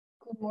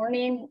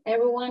Morning,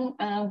 everyone,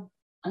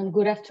 and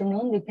good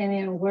afternoon,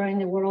 depending on where in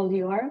the world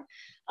you are.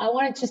 I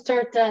wanted to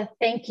start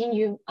thanking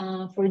you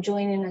for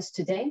joining us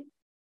today.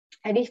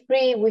 At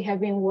IFPRI, we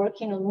have been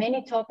working on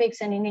many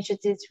topics and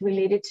initiatives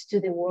related to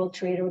the World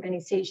Trade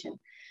Organization,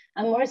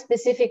 and more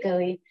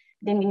specifically,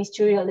 the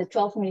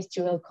 12th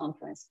Ministerial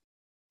Conference.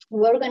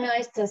 We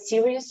organized a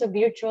series of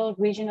virtual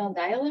regional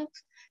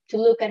dialogues to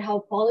look at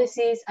how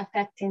policies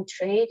affecting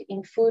trade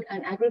in food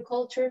and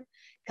agriculture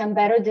can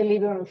better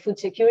deliver on food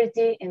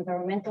security,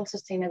 environmental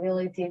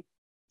sustainability,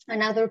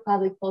 and other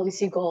public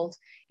policy goals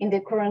in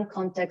the current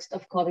context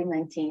of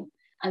COVID-19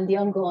 and the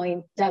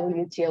ongoing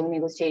WTO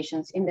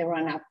negotiations in the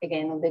run-up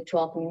again of the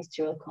 12th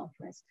Ministerial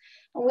Conference.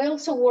 And we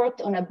also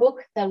worked on a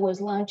book that was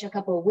launched a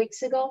couple of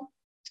weeks ago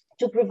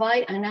to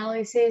provide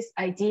analysis,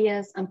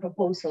 ideas, and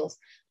proposals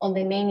on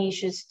the main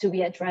issues to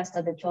be addressed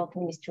at the 12th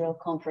Ministerial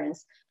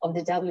Conference of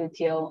the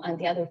WTO and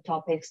the other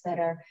topics that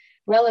are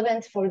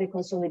relevant for the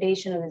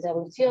consolidation of the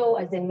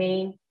WTO as the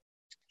main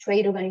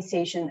trade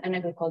organization and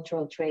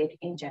agricultural trade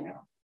in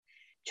general.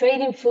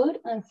 Trade in food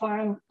and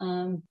farm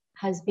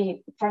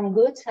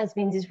goods has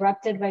been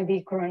disrupted by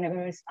the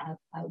coronavirus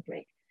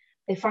outbreak.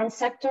 The farm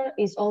sector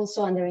is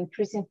also under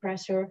increasing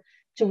pressure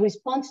to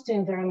respond to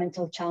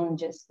environmental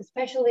challenges,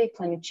 especially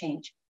climate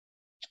change.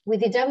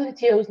 With the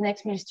WTO's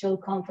next ministerial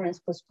conference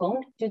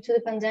postponed due to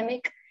the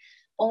pandemic,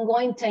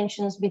 ongoing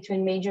tensions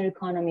between major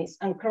economies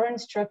and current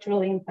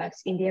structural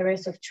impacts in the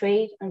areas of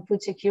trade and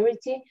food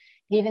security,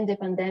 given the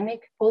pandemic,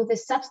 both the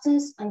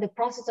substance and the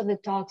process of the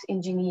talks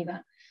in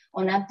Geneva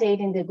on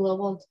updating the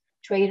global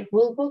trade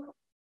rulebook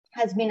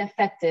has been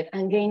affected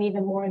and gained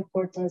even more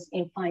importance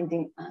in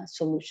finding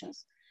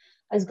solutions.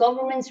 As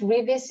governments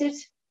revisit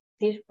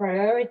these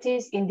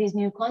priorities in this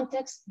new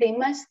context, they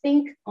must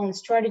think on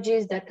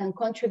strategies that can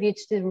contribute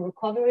to the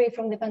recovery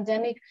from the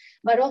pandemic,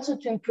 but also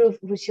to improve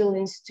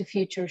resilience to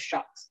future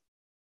shocks.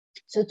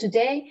 So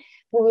today,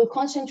 we will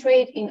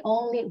concentrate in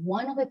only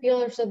one of the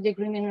pillars of the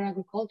agreement on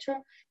agriculture,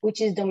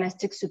 which is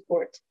domestic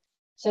support.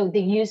 So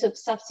the use of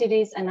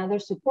subsidies and other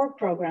support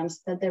programs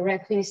that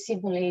directly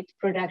stimulate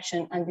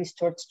production and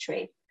distort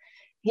trade.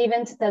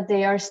 Given that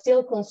there are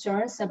still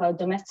concerns about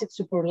domestic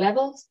support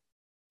levels,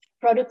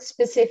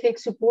 product-specific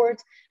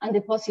support, and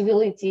the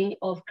possibility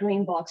of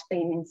green box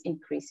payments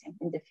increasing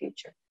in the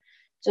future.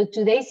 So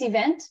today's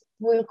event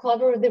will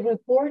cover the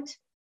report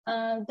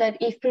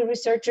that IFPRI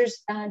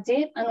researchers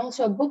did, and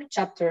also a book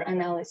chapter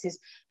analysis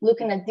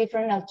looking at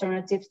different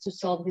alternatives to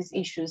solve these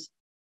issues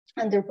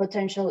and their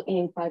potential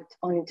impact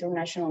on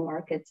international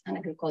markets and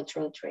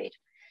agricultural trade.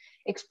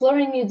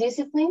 Exploring new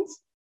disciplines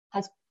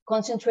has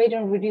concentrated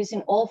on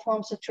reducing all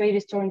forms of trade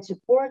restoring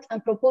support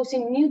and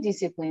proposing new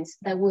disciplines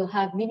that will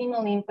have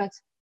minimal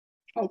impacts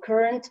on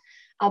current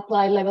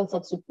applied levels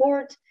of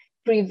support,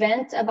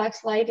 prevent a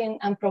backsliding,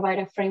 and provide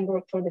a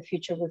framework for the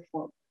future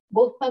reform.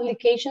 Both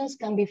publications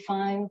can be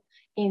found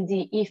in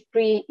the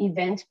IFPRI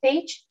event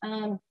page,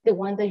 the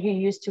one that you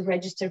use to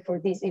register for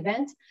this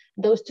event.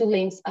 Those two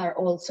links are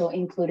also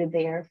included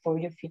there for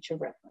your future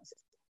references.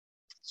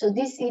 So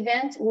this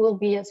event will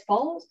be as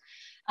follows.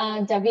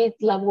 David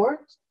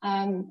Laborde,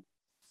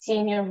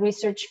 Senior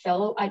Research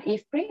Fellow at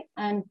IFPRI,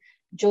 and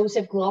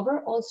Joseph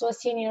Glover, also a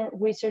Senior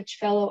Research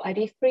Fellow at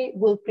IFPRI,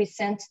 will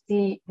present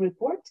the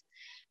report.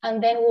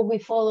 And then will be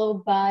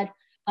followed by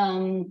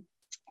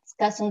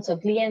discussions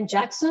of Leanne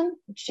Jackson.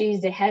 She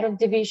is the Head of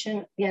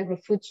Division, the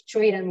Agri-Food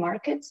Trade and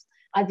Markets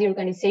at the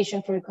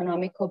Organization for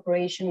Economic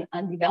Cooperation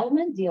and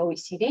Development, the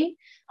OECD,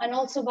 and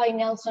also by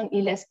Nelson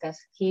Illescas.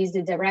 He is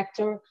the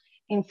Director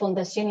in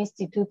Fundación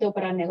Instituto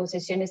para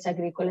Negociaciones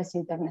Agrícolas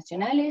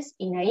Internacionales,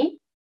 INAI.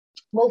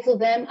 Both of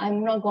them,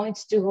 I'm not going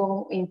to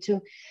go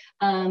into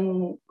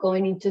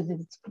the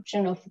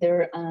description of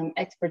their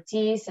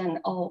expertise and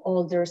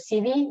all their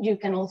CV. You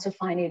can also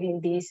find it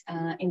in this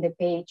in the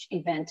page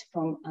event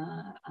from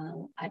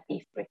at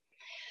IFPRI.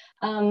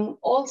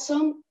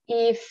 Also,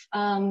 if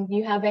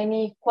you have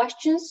any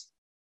questions,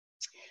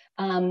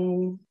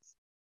 we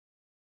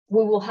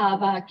will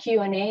have a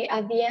Q&A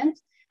at the end.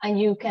 And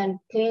you can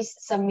please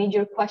submit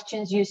your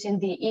questions using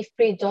the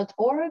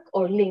ifpri.org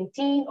or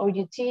LinkedIn or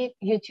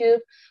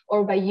YouTube,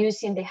 or by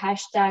using the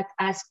hashtag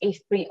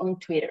AskIFPRI on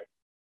Twitter.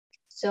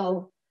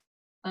 So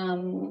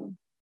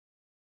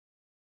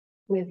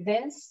with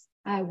this,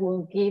 I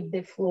will give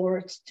the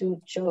floor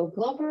to Joe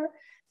Glover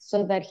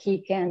so that he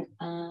can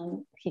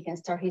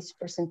start his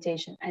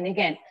presentation. And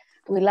again,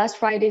 with last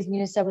Friday's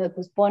news about the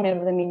postponement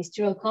of the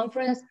ministerial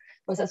conference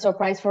was a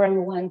surprise for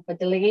everyone, but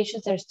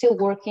delegations are still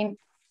working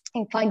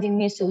in finding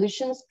new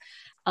solutions.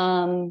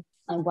 And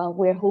while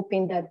we're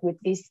hoping that with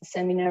this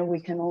seminar,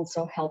 we can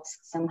also help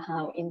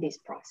somehow in this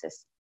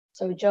process.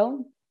 So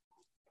Joe?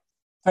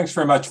 Thanks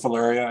very much,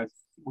 Valeria.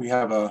 We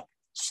have a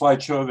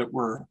slideshow that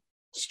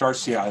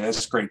starts. Yeah,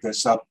 that's great.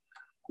 That's up.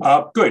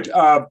 Good.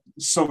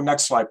 So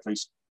next slide,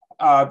 please.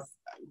 I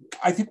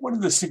think one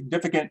of the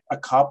significant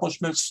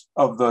accomplishments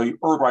of the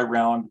Uruguay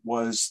round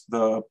was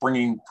the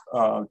bringing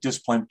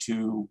discipline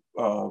to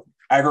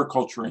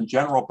agriculture in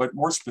general, but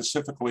more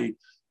specifically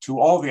to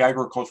all the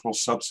agricultural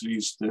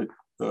subsidies that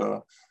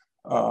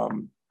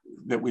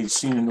that we've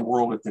seen in the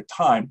world at the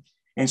time.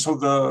 And so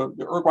the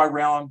Uruguay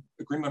Round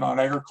Agreement on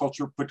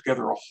Agriculture put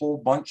together a whole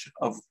bunch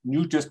of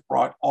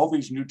brought all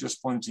these new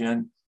disciplines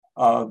in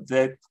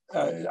that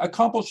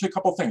accomplished a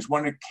couple of things.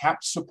 One, it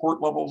capped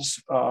support levels.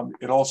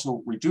 It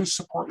also reduced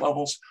support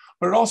levels,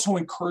 but it also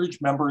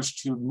encouraged members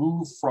to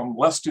move from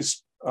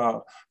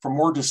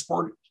more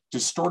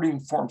distorting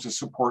forms of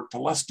support to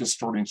less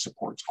distorting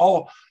supports.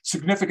 All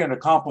significant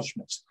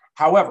accomplishments.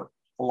 However,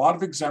 a lot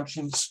of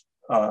exemptions.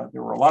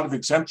 There were a lot of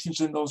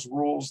exemptions in those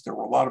rules. There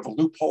were a lot of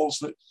loopholes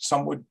that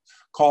some would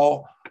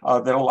call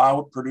that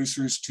allowed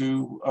producers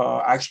to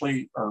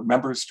or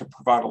members to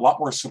provide a lot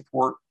more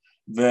support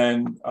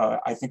than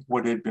I think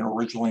what had been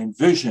originally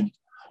envisioned.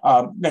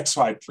 Next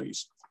slide,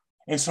 please.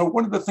 And so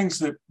one of the things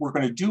that we're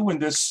going to do in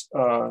this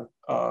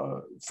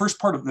first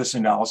part of this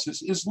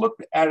analysis is look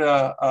at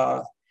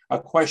a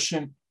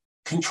question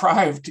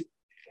contrived,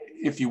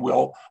 if you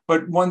will,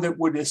 but one that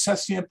would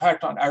assess the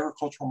impact on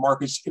agricultural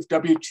markets if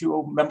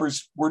WTO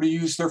members were to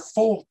use their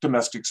full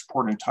domestic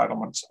support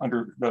entitlements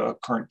under the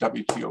current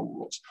WTO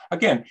rules.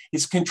 Again,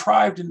 it's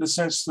contrived in the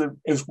sense that,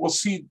 as we'll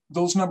see,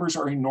 those numbers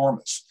are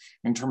enormous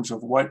in terms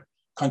of what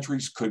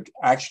countries could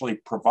actually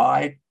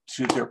provide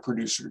to their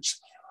producers.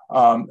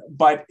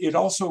 But it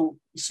also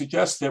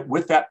suggests that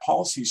with that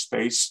policy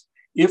space,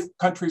 if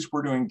countries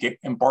were to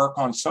embark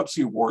on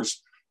subsidy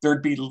wars,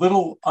 there'd be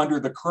little under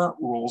the current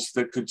rules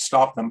that could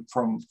stop them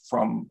from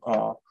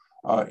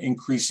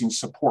increasing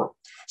support.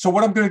 So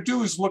what I'm going to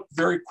do is look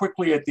very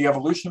quickly at the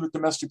evolution of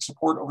domestic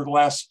support over the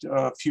last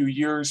few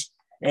years.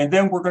 And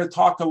then we're going to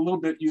talk a little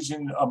bit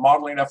using a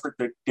modeling effort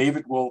that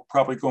David will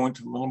probably go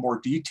into a little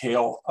more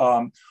detail.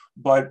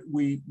 But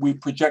we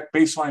project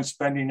baseline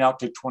spending out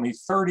to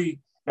 2030.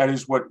 That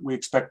is what we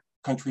expect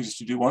countries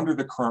to do under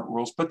the current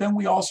rules. But then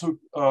we also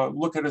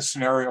look at a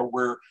scenario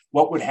where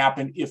what would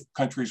happen if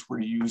countries were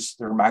to use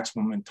their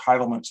maximum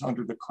entitlements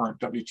under the current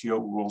WTO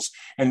rules.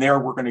 And there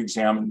we're going to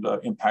examine the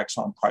impacts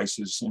on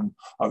prices and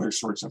other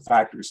sorts of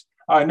factors.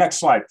 Next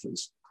slide,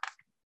 please.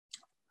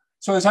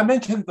 So as I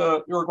mentioned,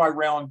 the Uruguay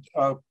Round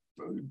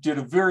did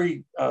a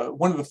very,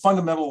 one of the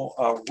fundamental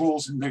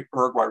rules in the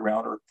Uruguay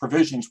Round or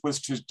provisions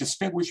was to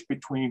distinguish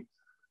between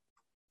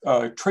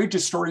trade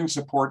distorting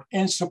support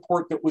and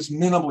support that was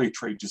minimally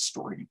trade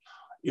distorting.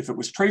 If it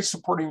was trade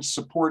supporting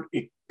support,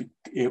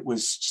 it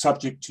was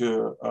subject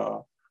to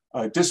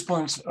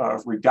disciplines,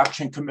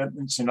 reduction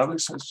commitments, and other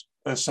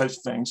such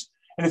things.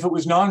 And if it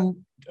was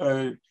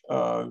non-distorting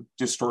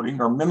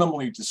or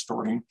minimally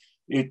distorting,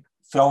 it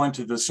fell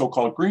into the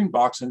so-called green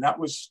box, and that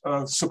was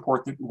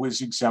support that was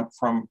exempt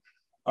from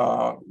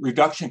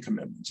reduction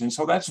commitments. And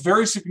so that's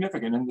very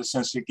significant in the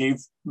sense it gave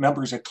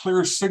members a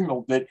clear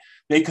signal that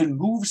they could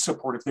move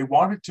support if they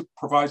wanted to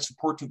provide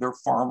support to their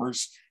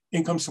farmers,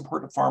 income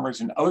support to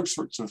farmers, and other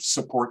sorts of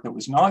support that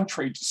was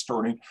non-trade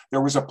distorting.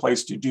 There was a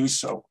place to do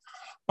so.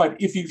 But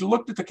if you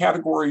looked at the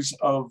categories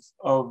of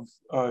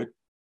the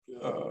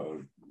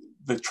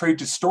trade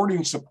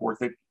distorting support,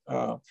 that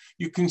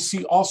you can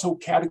see also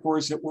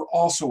categories that were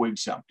also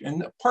exempt.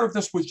 And part of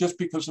this was just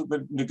because of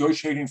the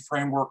negotiating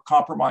framework.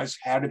 Compromise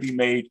had to be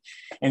made.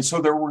 And so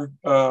there were,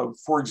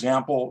 for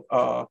example,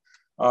 a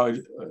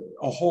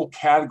whole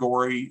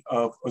category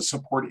of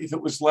support if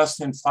it was less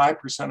than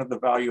 5% of the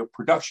value of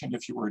production.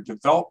 If you were a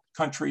developed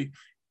country,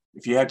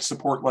 if you had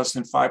support less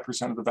than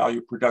 5% of the value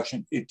of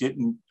production, it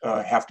didn't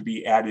have to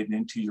be added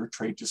into your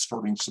trade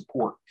distorting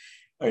support.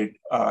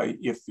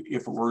 If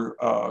it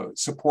were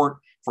support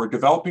for a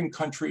developing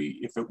country,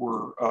 if it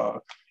were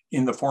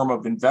in the form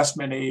of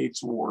investment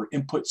aids or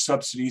input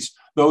subsidies,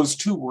 those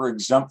too were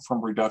exempt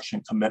from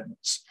reduction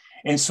commitments.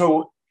 And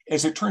so,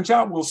 as it turns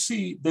out, we'll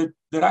see that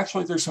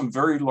actually there's some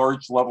very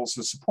large levels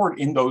of support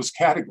in those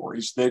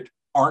categories that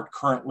aren't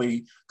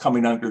currently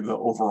coming under the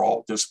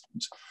overall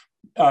disciplines.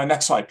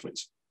 Next slide,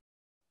 please.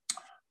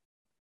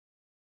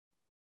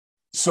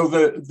 So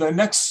the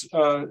next,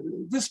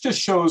 this just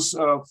shows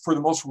for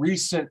the most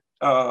recent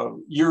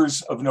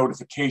years of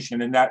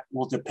notification, and that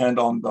will depend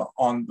on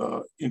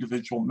the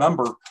individual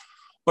member.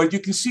 But you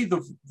can see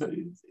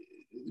the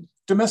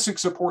domestic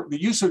support, the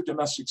use of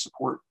domestic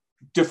support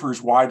differs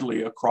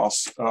widely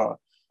across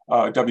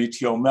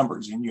WTO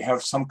members. And you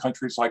have some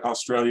countries like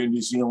Australia,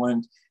 New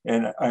Zealand,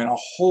 and a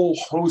whole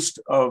host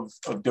of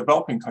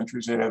developing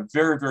countries that have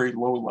very, very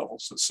low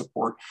levels of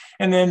support.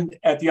 And then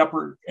at the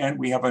upper end,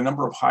 we have a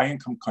number of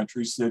high-income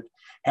countries that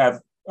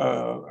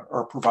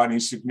are providing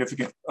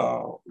significant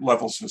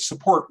levels of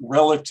support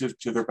relative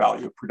to their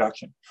value of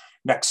production.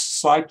 Next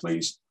slide,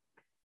 please.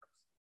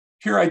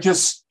 Here I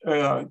just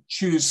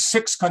choose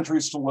 6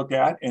 countries to look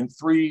at, and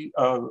 3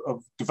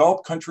 of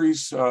developed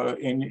countries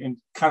in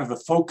kind of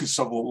the focus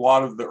of a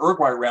lot of the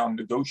Uruguay Round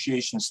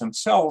negotiations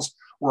themselves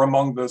were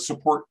among the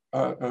support,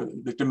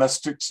 the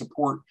domestic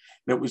support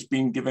that was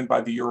being given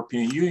by the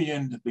European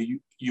Union, the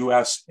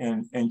US,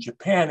 and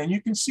Japan. And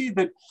you can see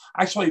that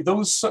actually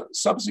those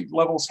subsidy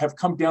levels have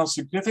come down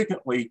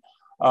significantly.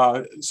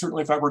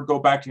 Certainly if I were to go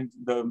back into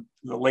the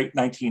late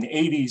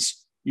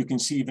 1980s, you can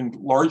see even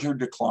larger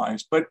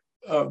declines. But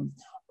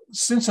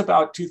since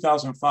about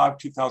 2005,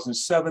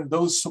 2007,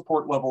 those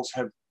support levels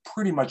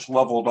pretty much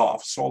leveled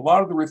off. So a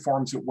lot of the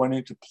reforms that went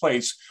into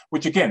place,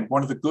 which again,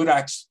 one of the good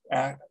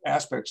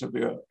aspects of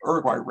the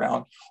Uruguay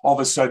round, all of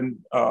a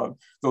sudden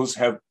those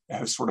have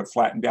sort of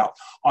flattened out.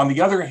 On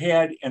the other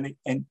hand, and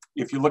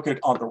if you look at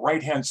on the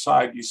right-hand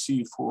side, you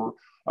see for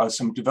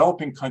some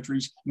developing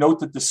countries, note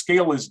that the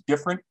scale is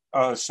different.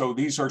 So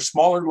these are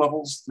smaller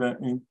levels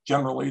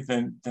generally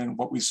than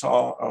what we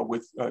saw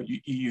with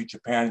EU,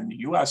 Japan, and the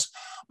US.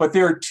 But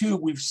there too,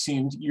 we've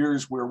seen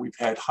years where we've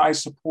had high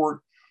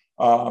support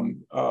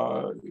and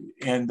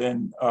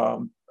then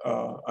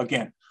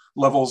again,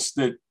 levels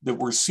that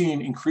we're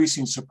seeing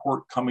increasing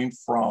support coming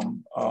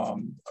from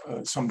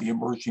some of the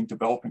emerging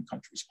developing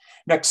countries.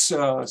 Next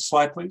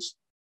slide, please.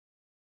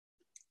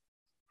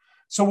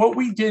 So what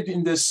we did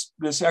in this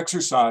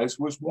exercise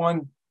was,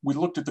 one, we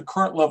looked at the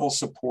current level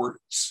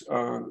supports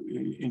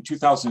in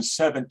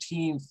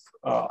 2017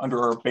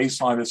 under our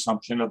baseline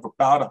assumption of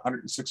about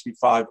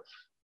 $165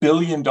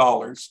 billion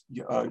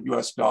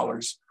US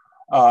dollars.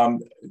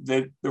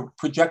 They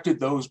projected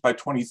those by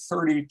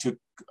 2030 to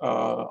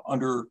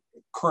under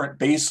current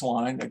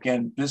baseline,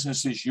 again,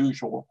 business as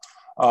usual,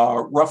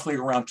 roughly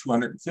around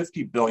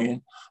 250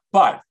 billion.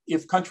 But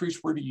if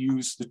countries were to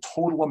use the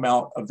total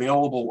amount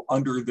available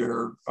under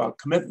their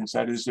commitments,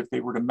 that is, if they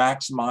were to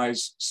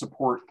maximize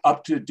support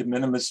up to de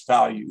minimis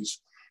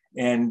values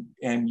and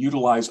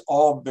utilize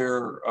all of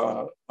their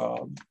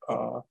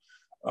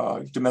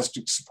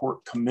domestic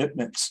support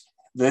commitments,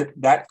 that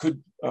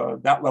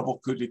level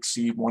could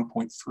exceed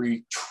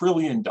 $1.3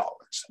 trillion,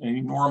 an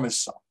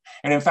enormous sum.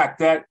 And in fact,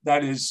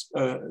 that is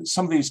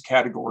some of these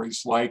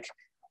categories, like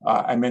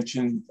I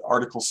mentioned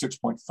Article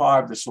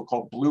 6.5, the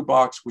so-called blue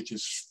box, which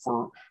is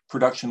for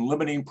production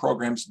limiting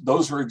programs.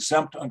 Those are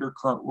exempt under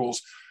current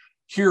rules.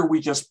 Here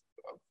we just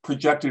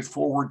projected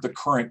forward the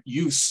current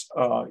use.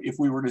 If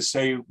we were to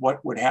say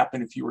what would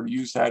happen if you were to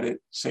use that at,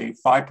 say,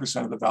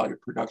 5% of the value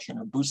of production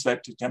or boost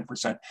that to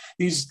 10%,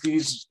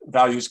 these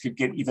values could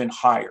get even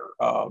higher.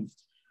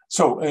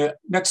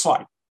 Next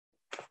slide.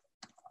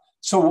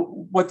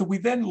 So what we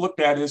then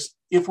looked at is,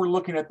 if we're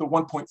looking at the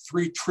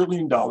 $1.3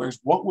 trillion,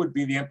 what would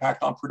be the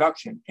impact on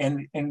production?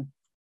 And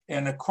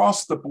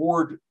across the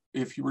board,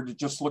 if you were to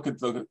just look at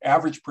the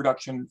average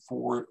production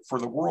for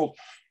the world,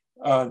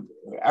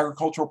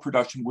 agricultural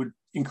production would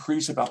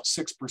increase about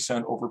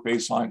 6% over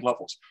baseline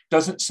levels.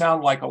 Doesn't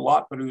sound like a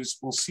lot, but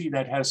we'll see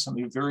that has some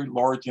very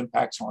large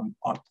impacts on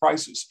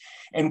prices.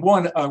 And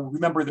one,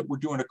 remember that we're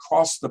doing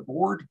across the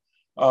board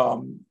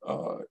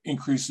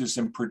increases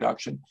in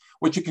production.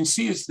 What you can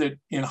see is that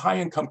in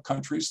high-income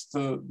countries,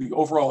 the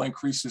overall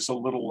increase is a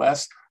little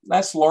less.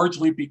 That's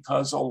largely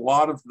because a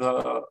lot of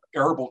the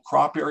arable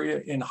crop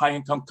area in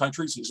high-income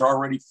countries is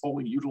already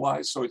fully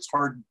utilized, so it's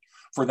hard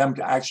for them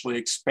to actually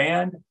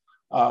expand.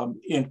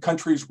 In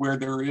countries where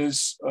there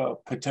is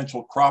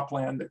potential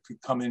cropland that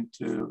could come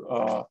into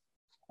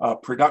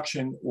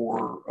production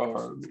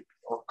or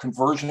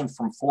conversion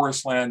from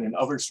forest land and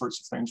other sorts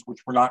of things, which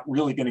we're not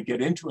really going to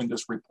get into in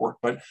this report,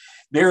 but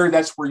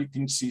that's where you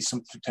can see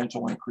some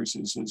potential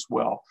increases as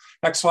well.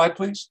 Next slide,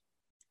 please.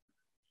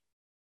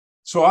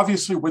 So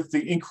obviously with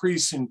the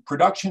increase in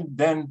production,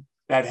 then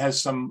that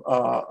has some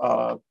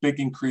big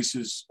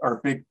increases or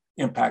big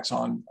impacts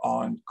on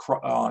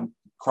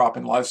crop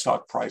and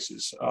livestock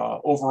prices.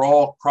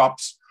 Overall, crop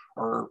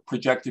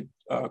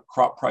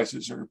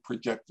prices are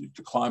projected to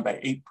decline by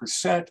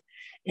 8%,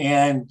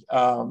 and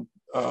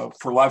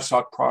for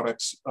livestock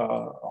products,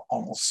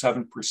 almost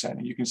 7%.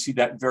 And you can see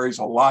that varies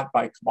a lot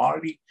by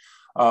commodity.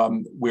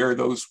 Where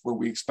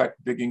we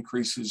expect big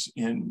increases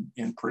in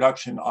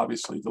production,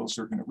 obviously those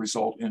are going to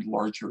result in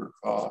larger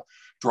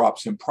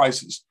drops in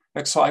prices.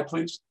 Next slide,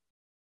 please.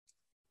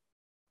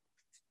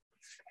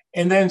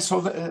 And then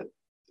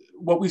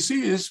what we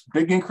see is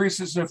big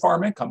increases in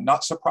farm income.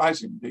 Not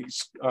surprising.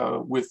 These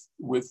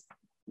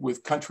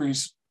with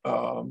countries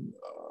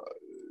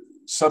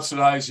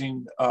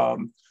subsidizing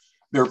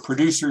their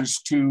producers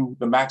to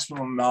the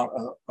maximum amount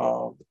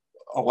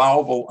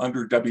allowable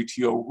under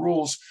WTO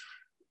rules.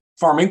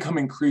 Farm income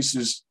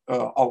increases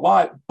a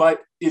lot,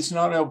 but it's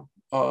not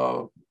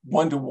a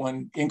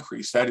one-to-one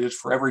increase. That is,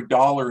 for every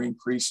dollar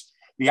increase,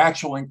 the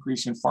actual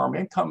increase in farm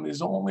income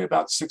is only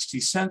about 60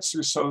 cents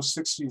or so,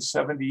 60 to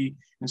 70,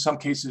 in some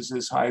cases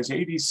as high as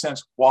 80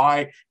 cents.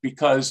 Why?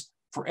 Because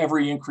for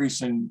every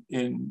increase in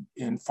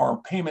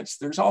farm payments,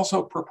 there's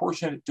also a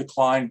proportionate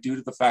decline due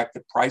to the fact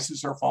that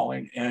prices are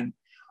falling and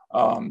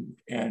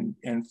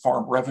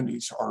farm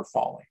revenues are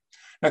falling.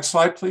 Next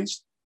slide,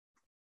 please.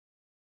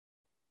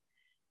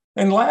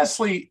 And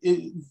lastly,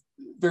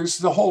 there's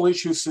the whole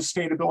issue of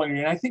sustainability.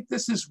 And I think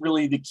this is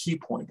really the key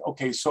point.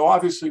 Okay, so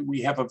obviously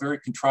we have a very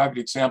contrived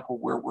example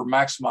where we're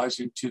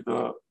maximizing to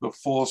the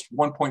fullest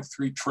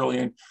 1.3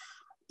 trillion.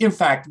 In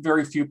fact,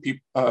 very few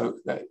people,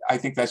 I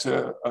think that's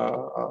an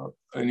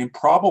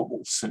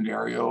improbable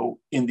scenario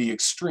in the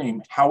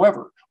extreme.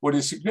 However, what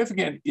is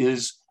significant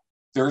is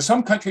there are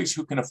some countries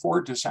who can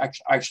afford to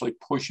actually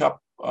push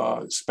up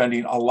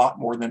spending a lot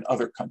more than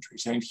other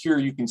countries. And here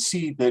you can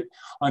see that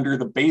under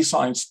the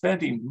baseline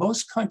spending,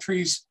 most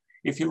countries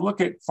if you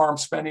look at farm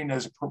spending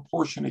as a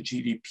proportion of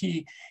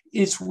GDP,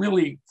 it's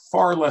really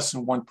far less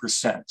than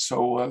 1%.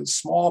 So a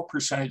small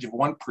percentage of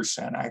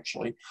 1%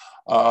 actually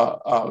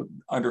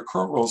under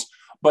current rules.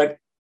 But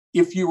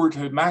if you were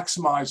to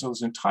maximize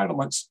those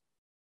entitlements,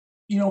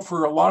 you know,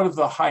 for a lot of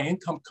the high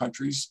income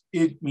countries,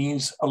 it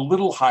means a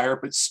little higher,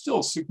 but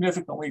still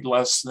significantly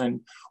less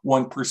than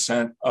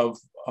 1% of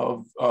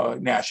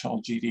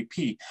national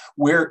GDP,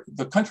 where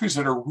the countries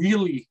that are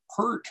really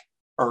hurt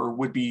or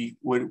would be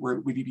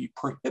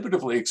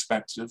prohibitively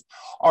expensive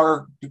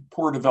are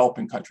poor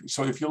developing countries.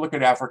 So if you look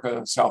at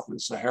Africa, south of the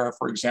Sahara,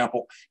 for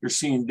example, you're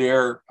seeing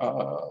their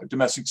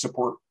domestic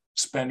support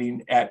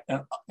spending at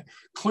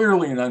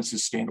clearly an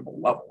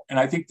unsustainable level. And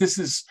I think this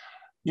is,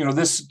 you know,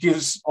 this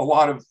gives a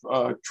lot of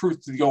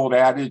truth to the old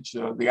adage,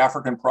 the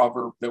African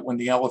proverb that when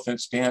the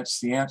elephants dance,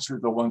 the ants are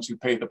the ones who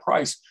pay the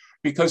price.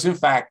 Because in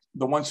fact,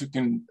 the ones who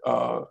can,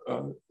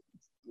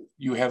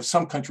 you have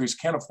some countries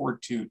can't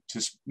afford to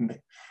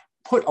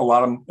put a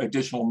lot of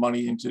additional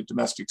money into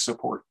domestic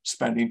support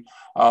spending,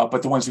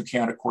 but the ones who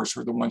can, of course,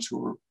 are the ones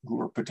who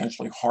are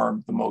potentially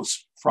harmed the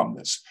most from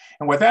this.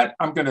 And with that,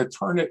 I'm going to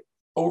turn it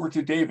over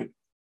to David.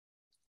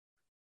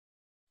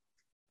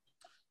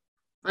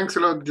 Thanks a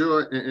lot,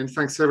 Joe, and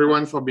thanks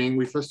everyone for being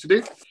with us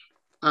today.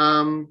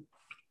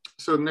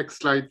 So next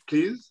slide,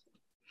 please.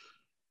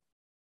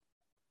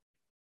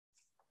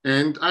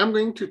 And I'm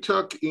going to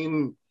talk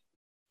in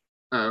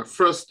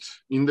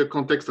first in the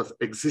context of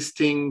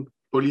existing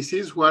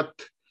policies, what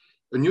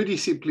a new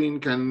discipline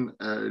can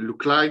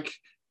look like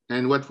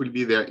and what will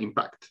be their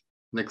impact.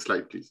 Next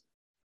slide, please.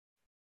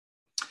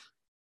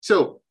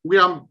 So we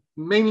are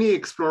mainly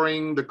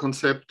exploring the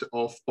concept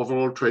of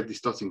overall trade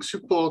distorting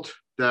support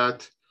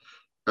that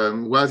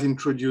was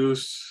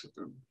introduced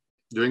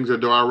during the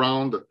Doha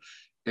round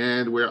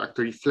and were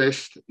actually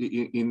fleshed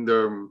in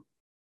the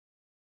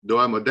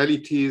Doha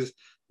modalities,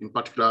 in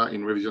particular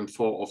in revision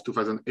 4 of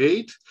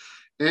 2008,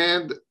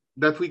 and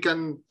that we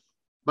can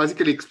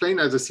basically explain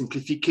as a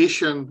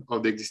simplification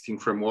of the existing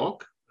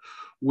framework,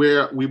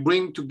 where we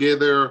bring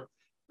together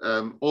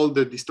all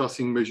the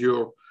distorting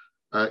measures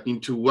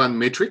into one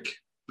metric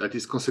that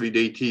is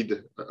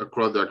consolidated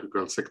across the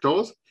agricultural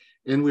sectors,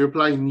 and we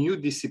apply new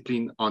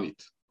discipline on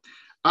it.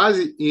 As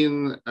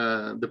in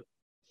the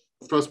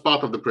first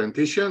part of the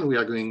presentation, we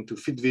are going to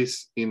fit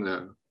this in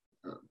an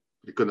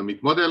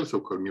economic model,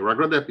 so-called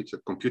MIRAGRODEP. It's a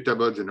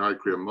computable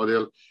generic real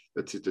model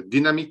that is a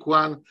dynamic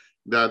one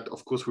that,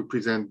 of course,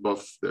 represent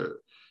both the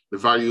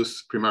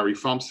various primary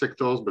farm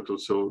sectors, but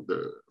also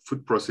the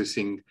food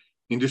processing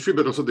industry,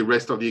 but also the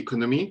rest of the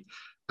economy,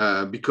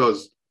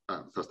 because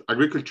first,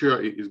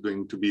 agriculture is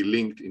going to be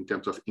linked in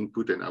terms of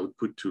input and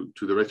output to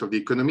the rest of the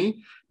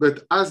economy.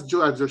 But as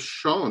Joe has just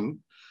shown,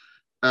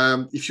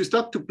 if you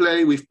start to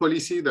play with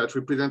policy that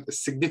represent a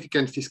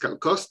significant fiscal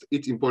cost,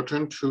 it's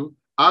important to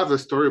have a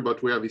story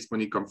about where this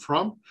money comes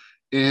from,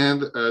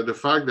 and the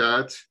fact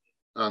that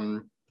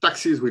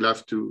taxes will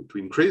have to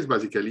increase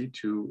basically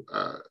to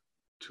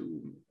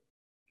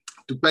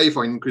pay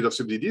for an increase of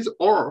subsidies,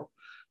 or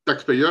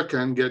taxpayer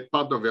can get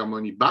part of their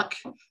money back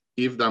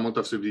if the amount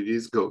of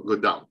subsidies go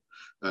down.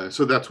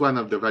 So that's one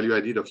of the value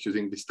added of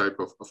using this type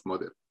of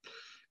model.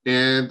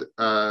 And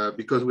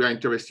because we are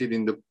interested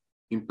in the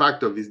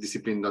impact of this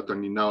discipline, not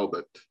only now,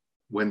 but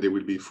when they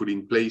will be fully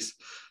in place,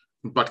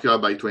 in particular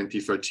by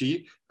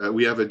 2030,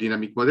 we have a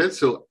dynamic model.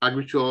 So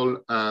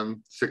agricultural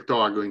sector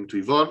are going to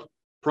evolve.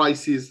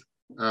 Prices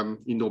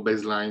in our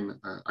baseline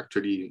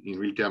actually in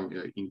real term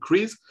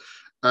increase,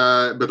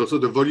 but also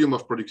the volume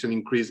of production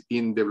increase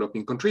in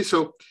developing countries.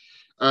 So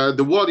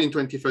the world in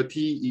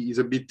 2030 is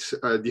a bit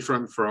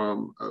different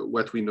from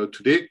what we know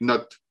today,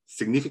 not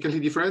significantly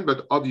different,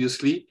 but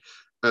obviously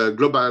the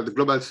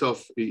global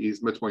south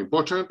is much more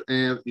important.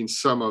 And in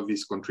some of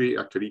these countries,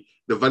 actually,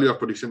 the value of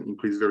production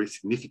increased very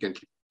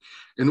significantly.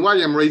 And why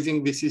I'm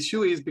raising this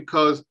issue is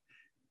because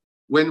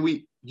when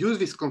we use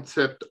this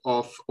concept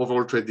of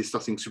overall trade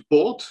distorting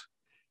support,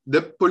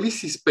 the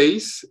policy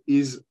space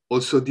is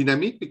also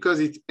dynamic because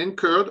it's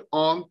anchored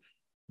on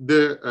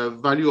the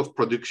value of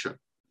production,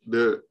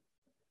 the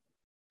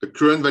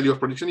current value of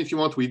production. If you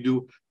want, we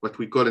do what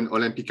we call an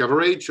Olympic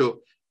average.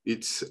 So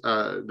it's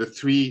the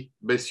 3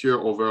 best years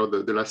over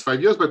the last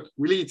 5 years, but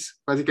really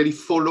it's basically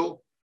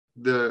follow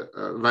the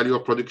value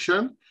of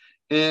production.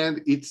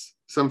 And it's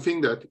something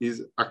that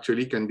is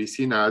actually can be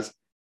seen as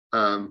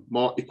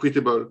more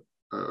equitable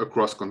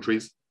across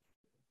countries.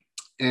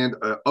 And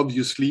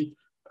obviously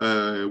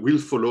will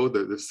follow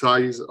the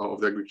size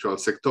of the agricultural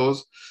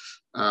sectors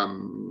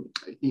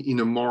in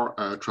a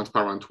more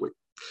transparent way.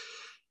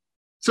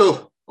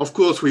 So of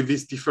course, with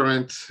this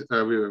different,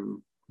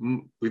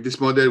 with this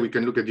model, we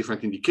can look at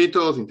different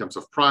indicators in terms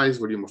of price,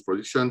 volume of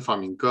production,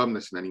 farm income,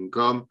 national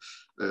income.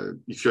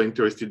 If you're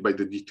interested by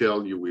the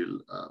detail, you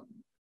will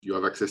you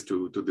have access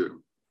to the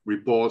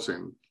reports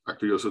and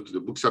actually also to the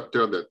book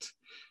chapter that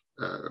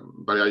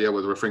Valeria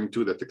was referring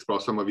to that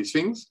explore some of these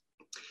things.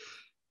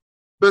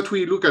 But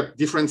we look at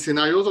different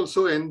scenarios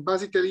also, and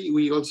basically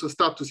we also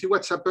start to see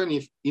what's happened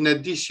if, in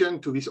addition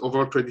to this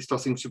overall trade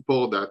distorting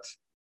support that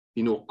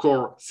in our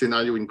core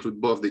scenario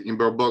include both the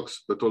amber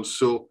box, but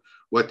also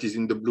what is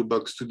in the blue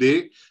box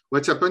today.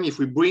 What's happened if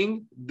we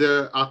bring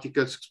the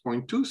Article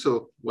 6.2,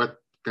 so what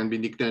can be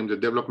nicknamed the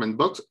development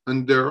box,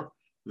 under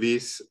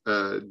this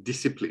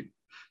discipline.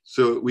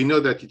 So we know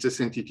that it's a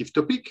sensitive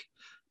topic,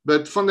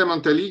 but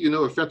fundamentally, you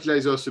know, a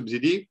fertilizer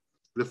subsidy,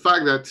 the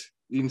fact that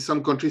in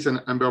some countries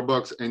an amber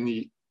box and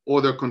the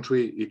other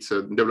country it's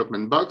a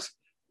development box,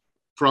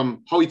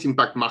 from how it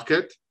impacts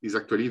market is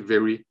actually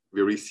very,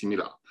 very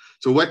similar.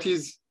 So what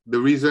is the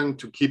reason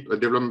to keep a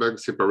development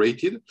box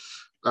separated?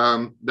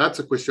 That's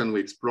a question we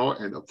explore,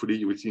 and hopefully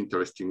you will see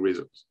interesting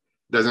results.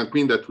 Doesn't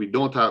mean that we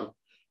don't have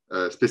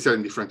special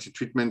and differentiated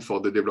treatment for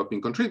the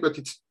developing countries, but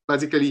it's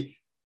basically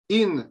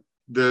in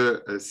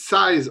the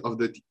size of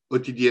the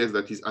OTDS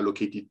that is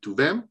allocated to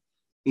them,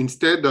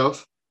 instead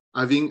of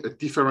having a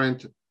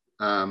different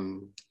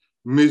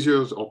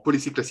measures or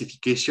policy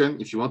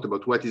classification, if you want,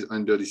 about what is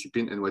under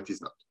discipline and what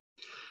is not.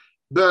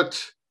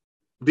 But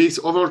this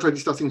overall trade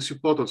distorting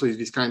support also is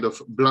this kind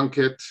of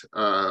blanket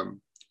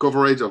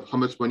coverage of how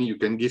much money you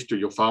can give to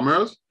your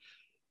farmers.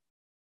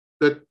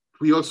 But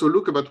we also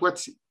look about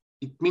what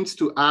it means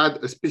to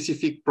add a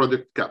specific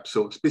product cap,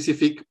 so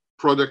specific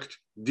product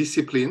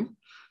discipline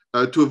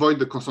to avoid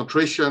the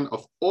concentration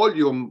of all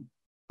your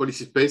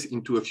policy space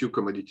into a few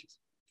commodities.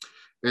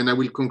 And I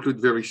will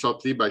conclude very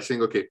shortly by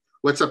saying, okay,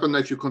 what's happened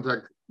if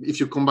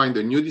you combine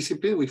the new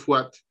discipline with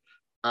what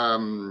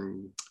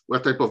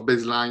type of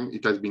baseline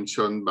it has been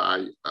shown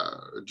by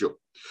Joe.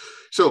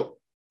 So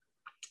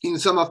in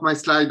some of my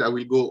slides, I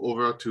will go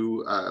over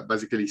to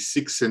basically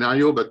 6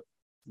 scenarios, but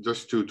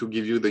just to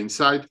give you the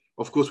insight.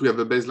 Of course, we have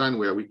a baseline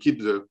where we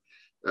keep the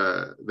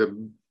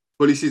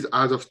policies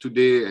as of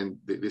today, and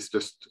this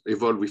just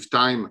evolve with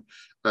time,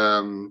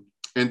 and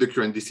the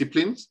current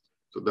disciplines.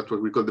 So that's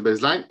what we call the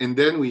baseline. And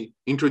then we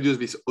introduce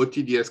this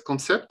OTDS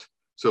concept.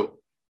 So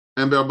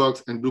amber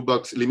box and blue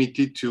box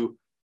limited to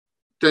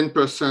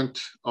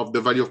 10% of the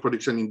value of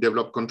production in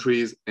developed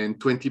countries and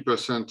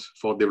 20%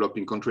 for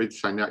developing countries,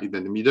 China is in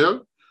the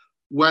middle.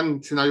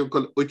 One scenario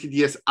called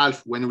OTDS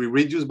half, when we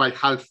reduce by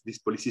half this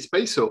policy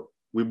space. So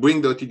we bring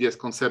the OTDS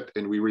concept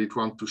and we really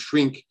want to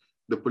shrink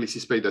the policy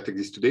space that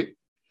exists today.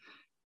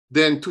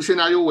 Then 2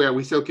 scenarios where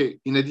we say, okay,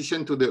 in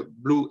addition to the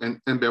blue and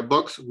amber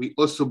box, we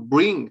also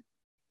bring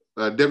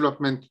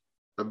development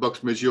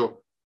box measure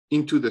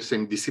into the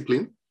same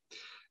discipline.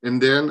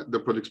 And then the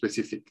product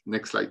specific.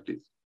 Next slide,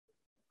 please.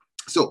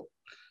 So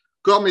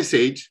core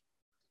message,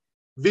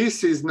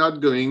 this is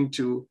not going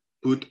to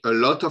put a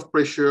lot of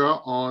pressure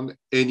on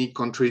any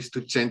countries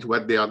to change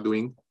what they are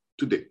doing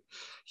today.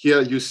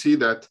 Here you see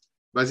that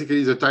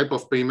basically the type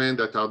of payment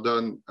that are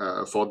done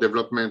for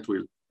development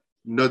will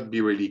not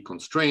be really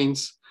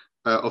constraints.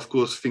 Of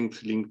course,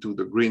 things linked to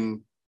the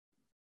green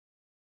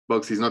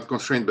box is not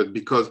constrained, but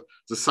because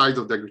the size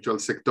of the agricultural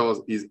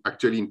sectors is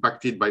actually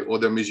impacted by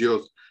other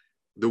measures,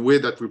 the way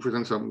that we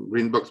present some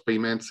green box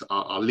payments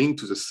are linked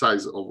to the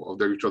size of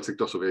the agricultural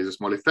sector, so there is a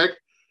small effect.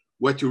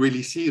 What you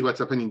really see is what's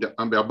happening in the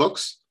amber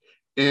box.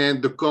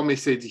 And the core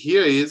message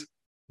here is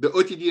the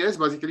OTDS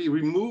basically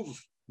remove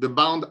the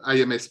bound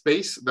IMS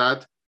space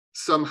that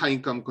some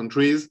high-income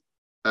countries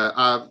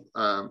have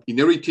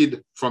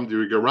inherited from the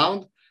rigor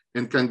round,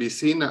 and can be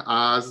seen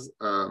as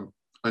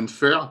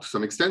unfair to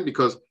some extent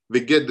because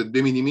they get the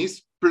de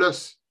minimis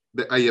plus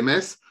the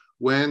IMS,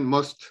 when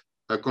most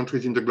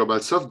countries in the global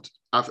south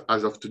have,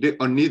 as of today,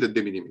 only the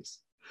de minimis.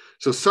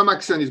 So some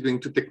action is going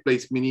to take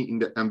place, meaning in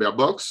the amber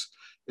box.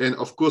 And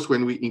of course,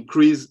 when we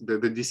increase the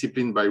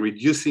discipline by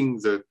reducing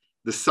the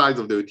size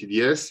of the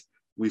OTDS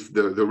with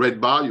the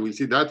red bar, you will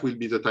see that will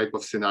be the type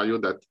of scenario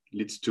that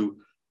leads to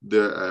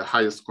the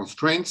highest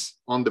constraints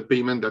on the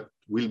payment that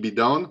will be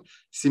done.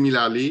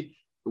 Similarly,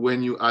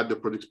 when you add the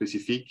product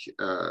specific,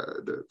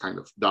 the kind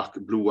of dark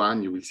blue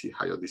one, you will see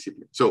higher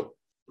discipline. So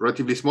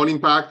relatively small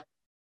impact,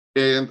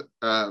 and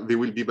they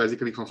will be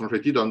basically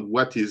concentrated on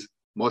what is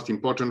most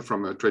important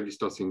from a trade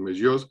distorting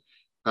measures,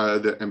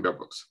 the amber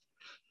box.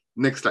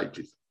 Next slide,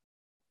 please.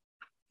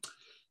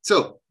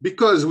 So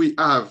because we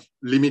have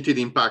limited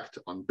impact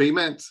on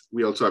payments,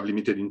 we also have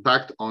limited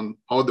impact on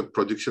how the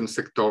production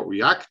sector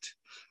react.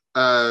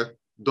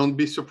 Don't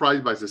be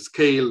surprised by the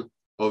scale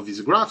of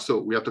this graph. So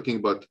we are talking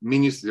about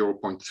minus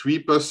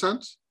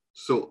 0.3%.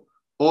 So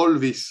all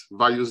these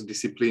various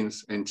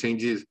disciplines and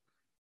changes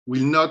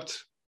will not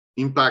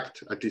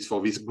impact, at least for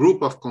this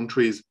group of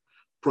countries,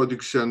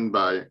 production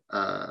by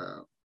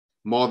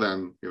more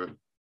than even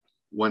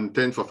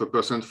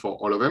 0.1% for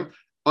all of them.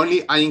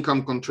 Only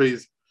high-income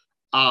countries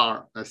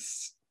are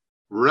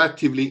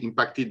relatively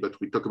impacted, but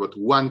we talk about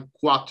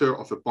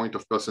 0.25 point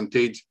of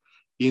percentage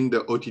in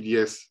the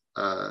OTDS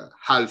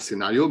half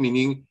scenario,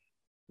 meaning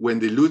when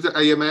they lose the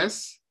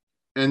IMS,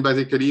 and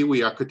basically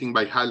we are cutting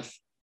by half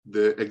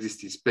the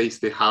existing space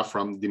they have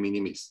from de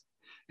minimis.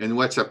 And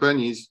what's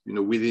happened is,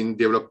 within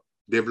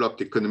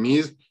developed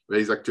economies, there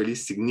is actually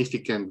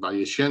significant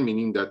variation,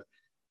 meaning that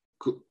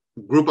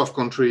group of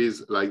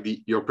countries like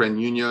the European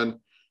Union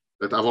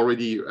that have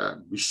already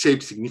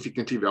reshaped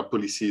significantly their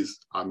policies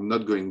are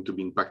not going to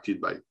be impacted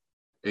by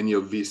any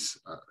of these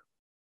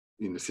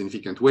in a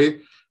significant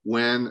way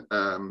when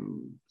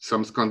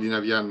some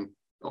Scandinavian,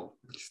 or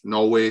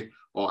Norway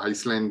or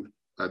Iceland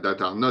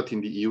that are not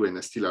in the EU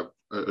and still have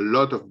a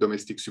lot of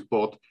domestic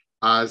support,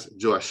 as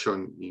Joe has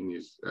shown in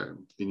his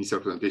initial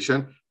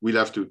presentation, will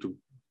have to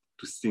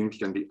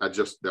significantly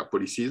adjust their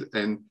policies,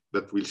 and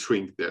that will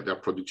shrink their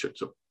production.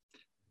 So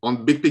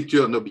on big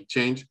picture, no big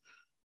change,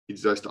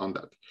 it's just on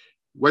that.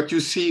 What you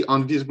see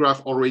on this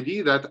graph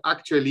already, that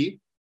actually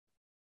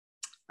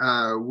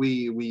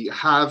we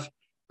have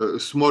a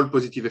small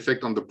positive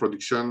effect on the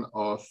production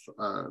of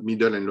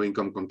middle and low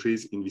income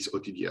countries in this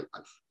OTDL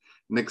half.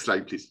 Next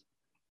slide, please.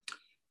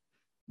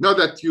 Now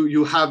that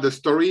you have the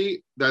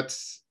story that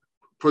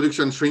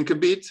production shrink a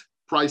bit,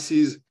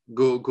 prices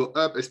go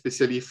up,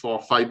 especially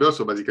for fiber,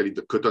 so basically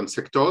the cotton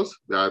sectors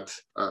that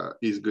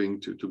is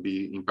going to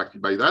be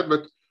impacted by that,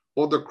 but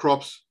other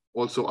crops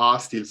also are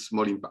still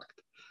small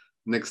impact.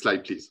 Next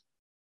slide, please.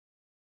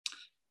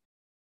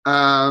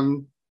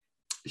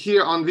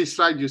 Here on this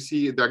slide, you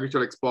see the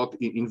agricultural export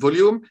in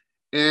volume.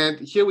 And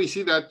here we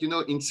see that,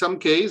 in some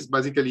case,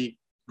 basically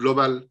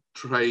global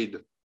trade,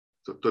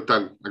 so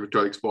total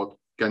agricultural export,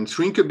 can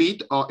shrink a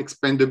bit or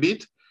expand a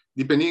bit,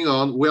 depending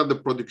on where the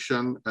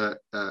production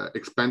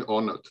expand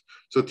or not.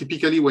 So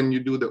typically when you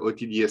do the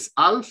OTDS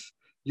half,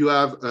 you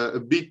have a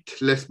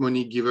bit less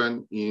money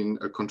given in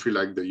a country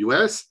like the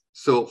US.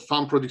 So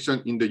farm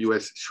production in the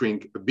US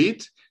shrink a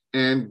bit.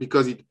 And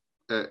because it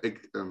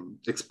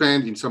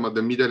expand in some of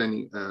the middle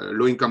and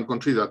low income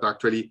countries that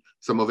actually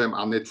some of them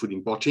are net food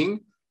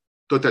importing,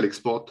 total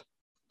export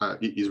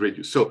is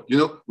reduced. So,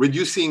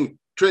 reducing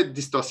trade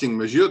distorting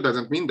measure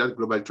doesn't mean that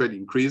global trade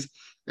increase,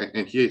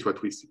 and here is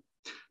what we see.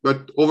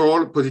 But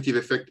overall, positive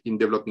effect in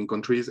developing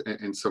countries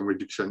and some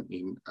reduction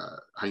in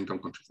high income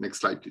countries.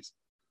 Next slide, please.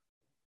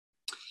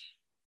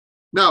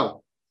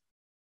 Now,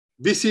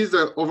 this is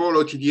the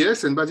overall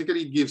OTDS, and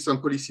basically it gives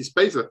some policy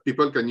space that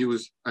people can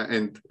use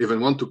and even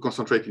want to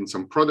concentrate in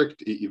some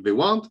product if they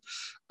want.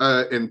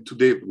 And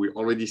today we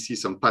already see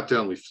some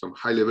pattern with some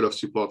high level of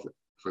support,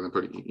 for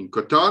example, in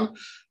cotton.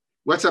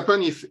 What's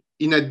happened if,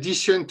 in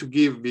addition to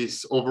give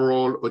this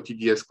overall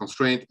OTDS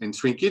constraint and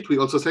shrink it, we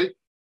also say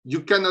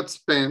you cannot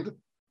spend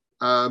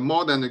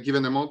more than a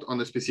given amount on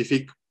a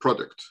specific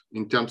product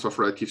in terms of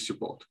relative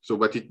support. So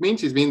what it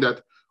means is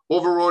that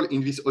overall,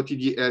 in this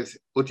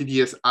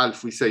OTDS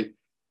half, we say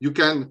you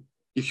can,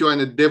 if you're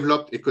in a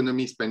developed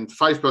economy, spend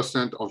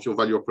 5% of your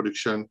value of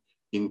production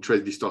in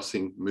trade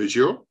distorting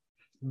measure.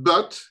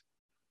 But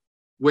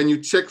when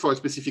you check for a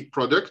specific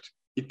product,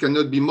 it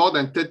cannot be more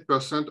than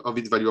 10% of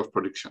its value of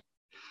production.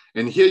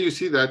 And here you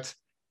see that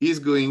is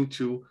going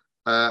to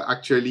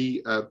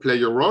actually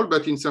play a role,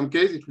 but in some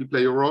cases it will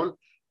play a role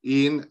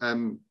in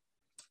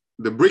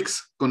the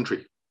BRICS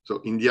country.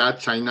 So India,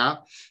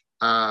 China,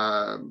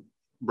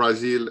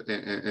 Brazil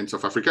and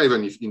South Africa,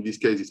 even if in this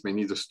case it's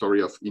mainly the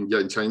story of India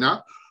and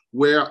China,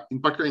 where in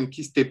particular in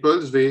key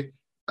staples, they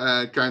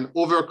can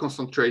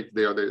over-concentrate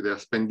their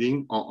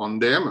spending on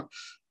them.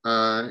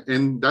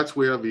 And that's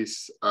where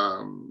this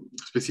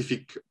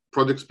specific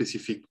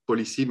product-specific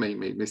policy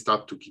may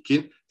start to kick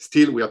in.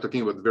 Still, we are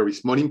talking about very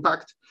small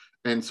impact.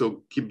 And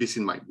so keep this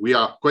in mind. We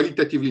are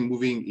qualitatively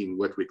moving in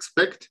what we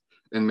expect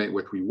and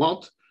what we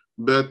want,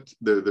 but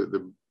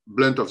the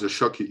blunt of the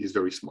shock is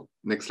very small.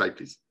 Next slide,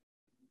 please.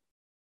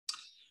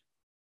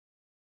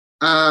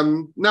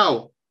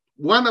 Now,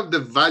 one of the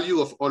value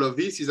of all of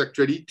this is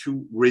actually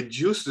to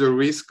reduce the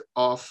risk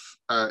of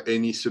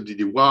any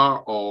subsidy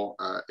war or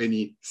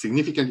any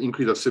significant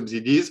increase of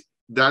subsidies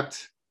that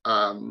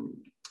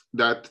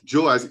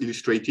Joe has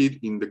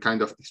illustrated in the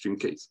kind of extreme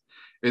case.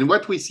 And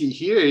what we see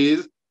here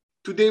is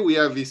today we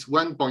have this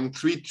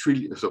 1.3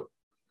 trillion. So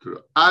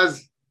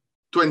as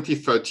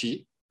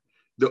 2030,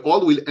 the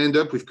world will end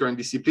up with current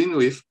discipline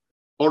with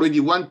already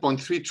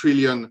 1.3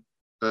 trillion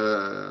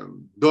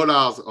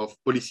dollars of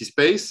policy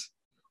space,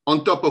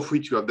 on top of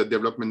which you have the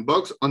development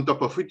box, on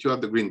top of which you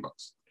have the green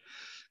box.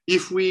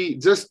 If we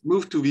just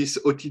move to this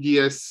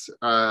OTDS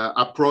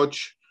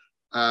approach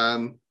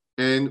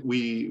and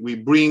we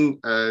bring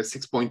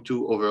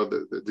 6.2 over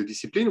the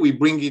discipline, we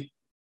bring it,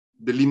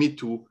 the limit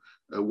to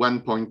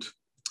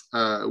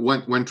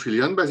 1.1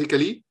 trillion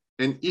basically.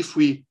 And if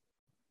we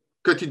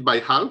cut it by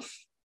half,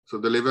 so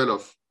the level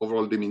of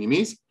overall de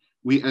minimis,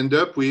 we end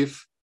up with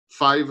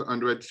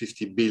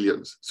 550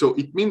 billion. So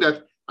it means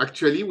that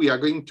actually we are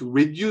going to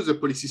reduce the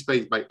policy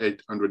space by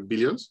 800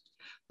 billion,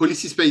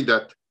 policy space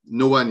that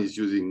no one is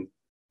using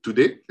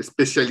today,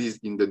 especially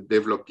in the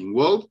developing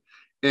world.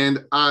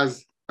 And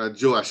as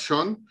Joe has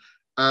shown,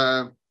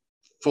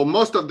 for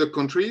most of the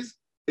countries,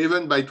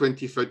 even by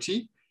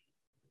 2030,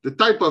 the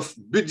type of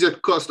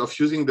budget cost of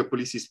using the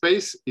policy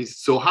space is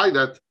so high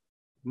that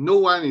no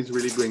one is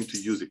really going to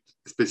use it,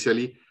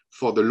 especially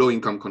for the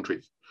low-income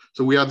countries.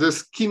 So we are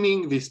just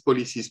skimming this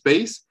policy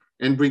space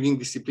and bringing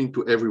discipline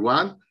to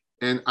everyone.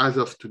 And as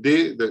of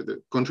today,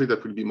 the country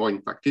that will be more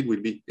impacted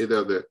will be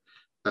either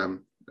the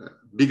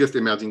biggest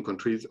emerging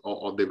countries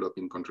or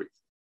developing countries,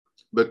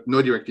 but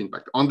no direct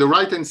impact. On the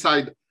right-hand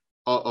side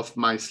of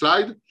my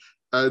slide,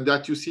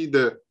 that you see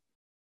the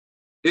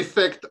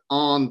effect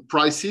on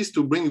prices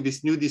to bring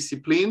this new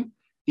discipline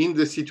in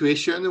the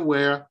situation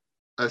where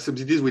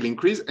subsidies will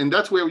increase. And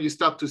that's where you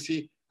start to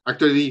see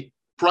actually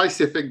price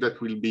effect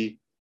that will be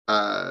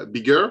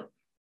bigger,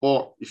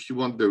 or if you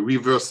want the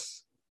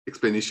reverse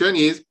explanation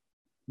is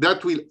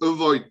that will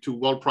avoid to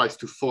world price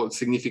to fall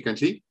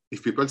significantly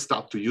if people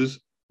start to use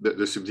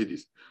the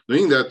subsidies.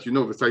 Knowing that, you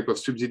know, the type of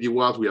subsidy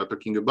wars we are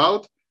talking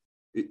about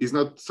is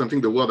not something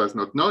the world has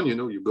not known. You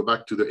know, you go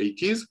back to the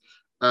 80s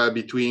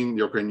between the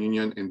European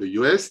Union and the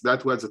US,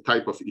 that was a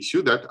type of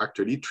issue that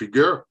actually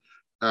triggered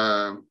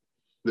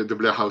the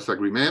Blair House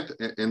Agreement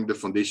and the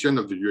foundation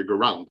of the Uruguay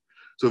round.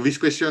 So this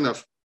question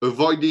of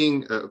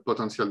avoiding a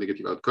potential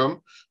negative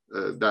outcome,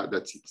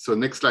 that's it. So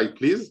next slide,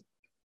 please.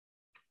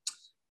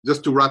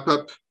 Just to wrap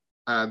up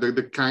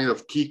the kind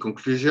of key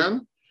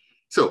conclusion.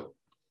 So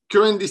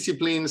current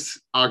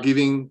disciplines are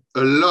giving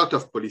a lot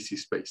of policy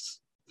space.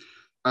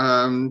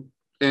 And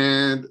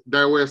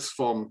there was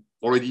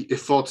already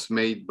efforts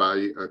made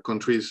by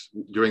countries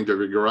during the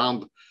Uruguay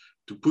round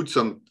to put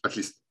some, at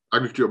least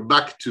agriculture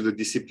back to the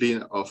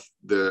discipline of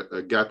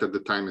the GATT at the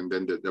time and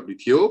then the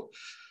WTO.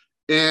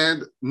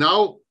 And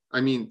now,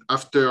 I mean,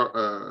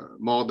 after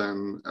more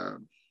than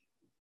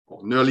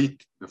or nearly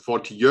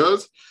 40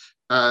 years,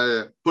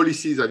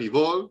 policies have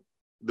evolved,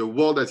 the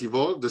world has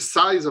evolved, the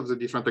size of the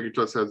different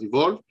agricultures has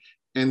evolved,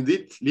 and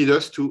it leads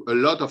us to a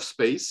lot of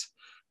space.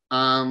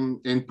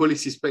 And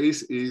policy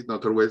space is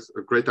not always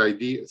a great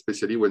idea,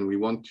 especially when we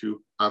want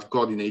to have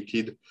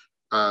coordinated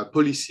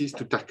policies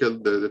to tackle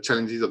the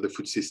challenges of the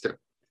food system.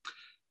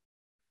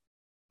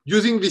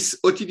 Using this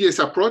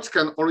OTDS approach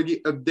can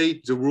already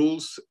update the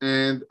rules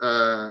and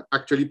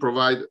actually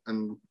provide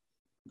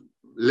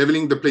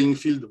leveling the playing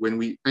field when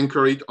we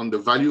anchor it on the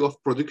value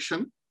of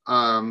production.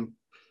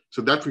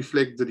 So that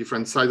reflects the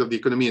different sides of the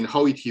economy and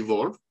how it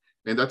evolved.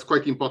 And that's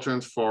quite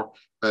important for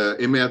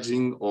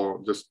emerging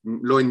or just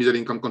low and middle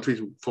income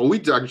countries for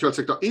which the agricultural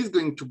sector is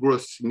going to grow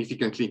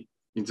significantly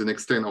in the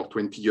next 10 or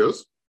 20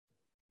 years.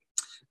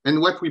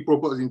 And what we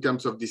propose in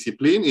terms of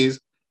discipline is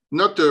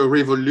not a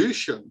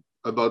revolution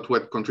about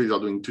what countries are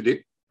doing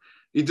today.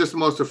 It's just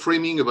more a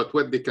framing about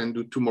what they can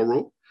do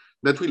tomorrow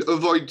that will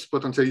avoid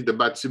potentially the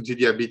bad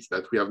subsidy habits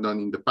that we have done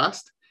in the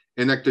past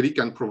and actually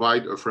can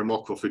provide a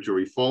framework for future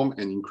reform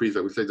and increase,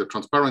 I would say, the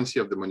transparency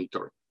of the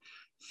monitoring.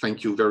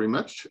 Thank you very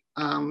much.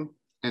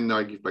 And now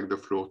I give back the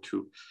floor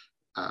to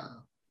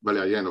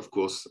Valeria and of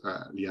course,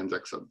 Leanne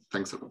Jackson.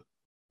 Thanks a lot.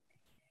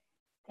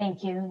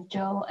 Thank you,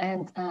 Joe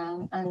and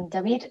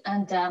David.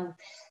 And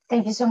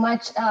thank you so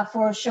much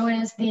for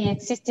showing us the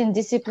existing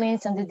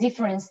disciplines and the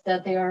difference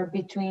that there are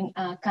between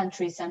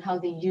countries and how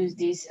they use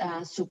this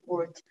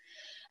support.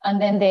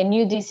 And then the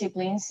new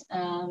disciplines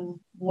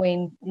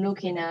when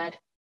looking at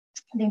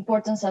the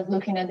importance of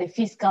looking at the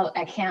fiscal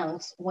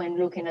accounts when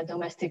looking at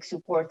domestic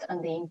support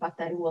and the impact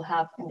that it will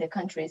have in the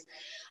countries.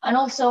 And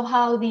also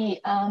how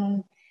the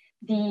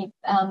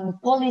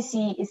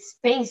policy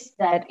space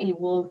that it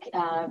will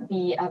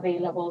be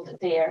available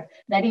there,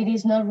 that it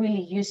is not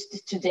really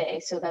used today,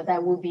 so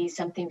that will be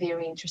something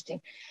very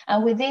interesting.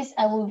 And with this,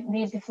 I will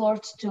leave the floor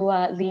to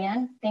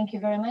Leanne. Thank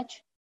you very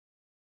much.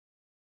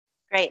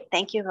 Great,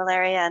 thank you,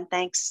 Valeria, and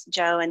thanks,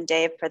 Joe and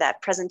Dave, for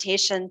that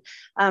presentation.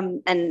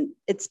 And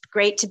it's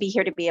great to be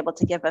here to be able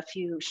to give a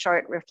few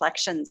short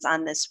reflections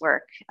on this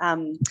work.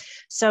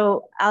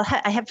 So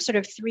I have sort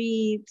of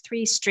three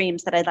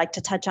streams that I'd like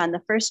to touch on.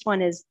 The first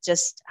one is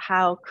just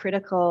how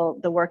critical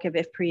the work of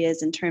IFPRI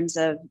is in terms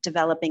of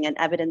developing an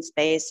evidence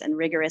base and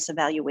rigorous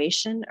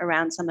evaluation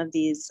around some of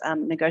these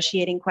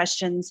negotiating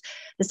questions.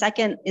 The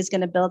second is going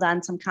to build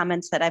on some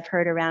comments that I've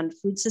heard around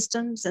food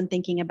systems and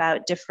thinking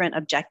about different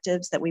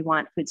objectives that we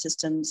want food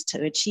systems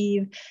to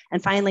achieve.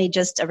 And finally,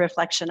 just a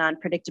reflection on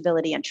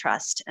predictability and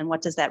trust. And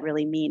what does that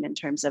really mean in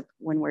terms of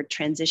when we're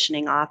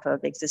transitioning off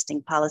of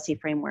existing policy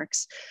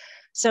frameworks?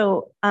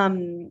 So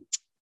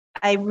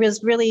I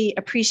really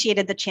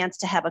appreciated the chance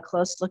to have a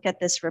close look at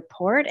this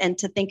report and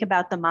to think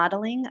about the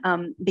modeling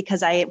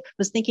because I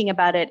was thinking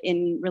about it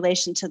in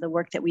relation to the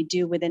work that we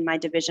do within my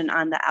division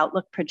on the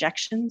outlook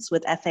projections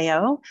with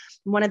FAO.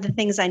 One of the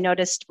things I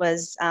noticed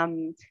was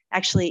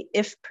actually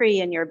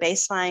IFPRI in your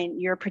baseline,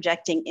 you're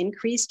projecting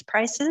increased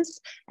prices.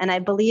 And I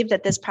believe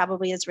that this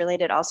probably is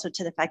related also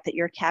to the fact that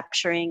you're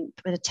capturing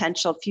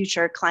potential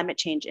future climate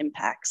change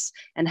impacts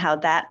and how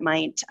that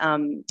might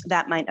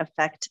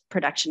affect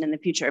production in the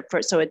future.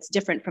 So it's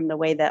different from the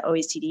way that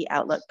OECD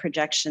outlook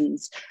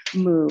projections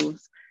move.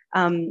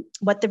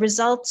 What the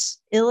results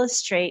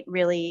illustrate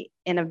really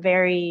in a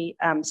very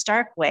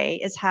stark way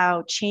is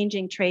how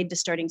changing trade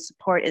distorting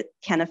support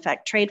can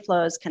affect trade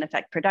flows, can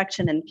affect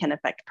production, and can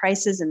affect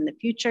prices in the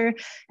future.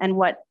 And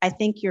what I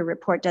think your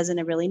report does in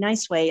a really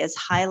nice way is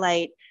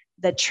highlight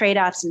the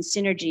trade-offs and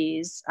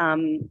synergies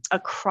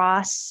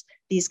across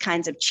these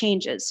kinds of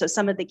changes. So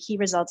some of the key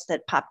results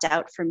that popped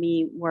out for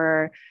me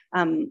were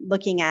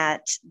looking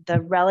at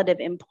the relative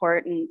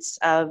importance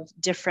of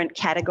different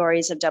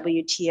categories of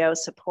WTO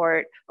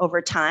support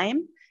over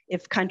time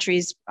if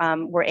countries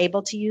were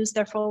able to use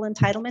their full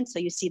entitlement. So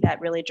you see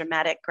that really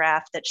dramatic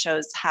graph that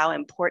shows how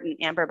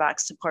important Amber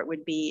Box support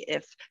would be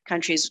if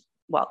countries,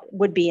 well,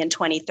 would be in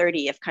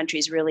 2030 if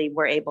countries really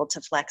were able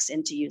to flex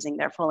into using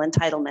their full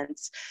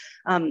entitlements.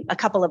 A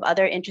couple of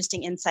other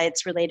interesting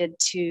insights related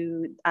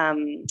to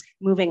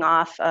moving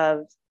off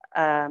of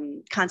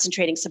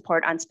concentrating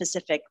support on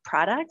specific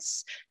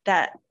products.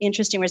 That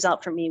interesting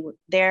result for me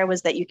there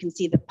was that you can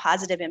see the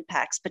positive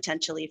impacts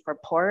potentially for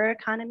poorer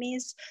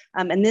economies.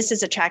 And this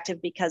is attractive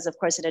because, of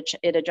course,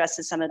 it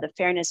addresses some of the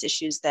fairness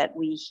issues that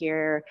we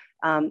hear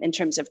in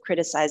terms of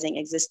criticizing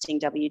existing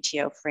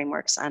WTO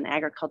frameworks on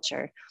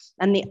agriculture.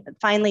 And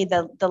finally,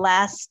 the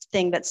last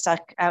thing that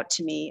stuck out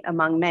to me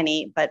among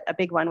many, but a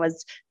big one,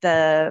 was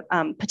the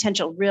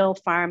potential real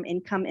farm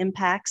income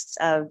impacts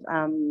of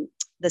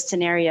the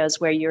scenarios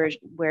where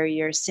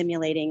you're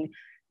simulating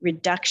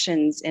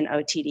reductions in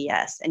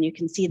OTDS. And you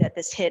can see that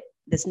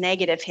this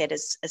negative hit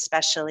is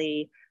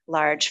especially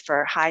large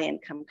for high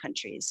income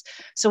countries.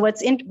 So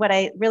what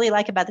I really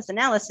like about this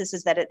analysis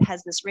is that it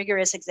has this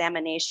rigorous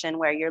examination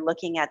where you're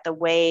looking at the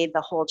way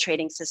the whole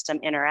trading system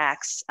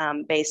interacts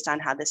based on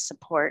how this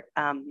support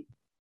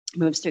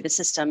moves through the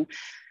system.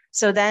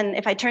 So then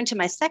if I turn to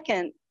my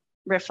second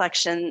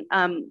reflection,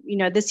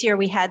 this year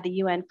we had the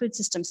UN Food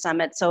Systems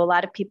Summit. So a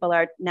lot of people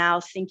are now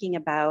thinking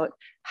about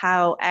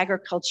how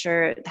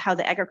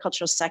the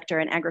agricultural sector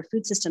and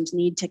agri-food systems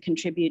need to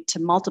contribute to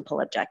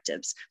multiple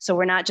objectives. So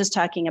we're not just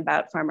talking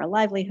about farmer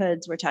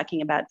livelihoods, we're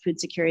talking about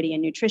food security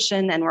and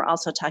nutrition, and we're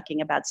also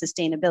talking about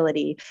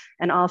sustainability.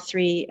 And all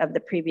three of the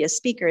previous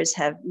speakers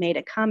have made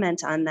a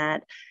comment on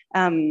that.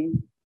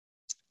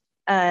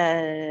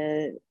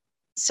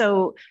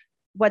 So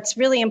what's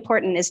really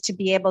important is to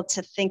be able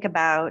to think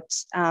about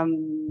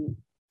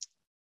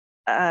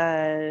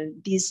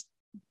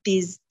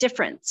these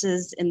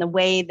differences in the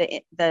way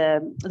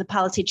the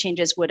policy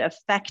changes would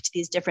affect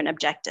these different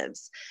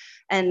objectives.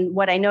 And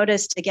what I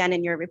noticed again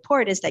in your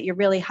report is that you're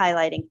really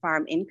highlighting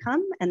farm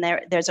income, and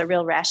there's a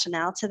real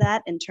rationale to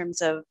that in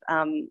terms of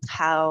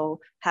how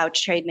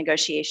trade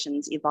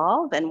negotiations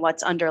evolve and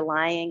what's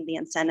underlying the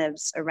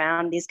incentives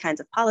around these kinds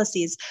of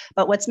policies.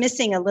 But what's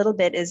missing a little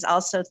bit is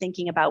also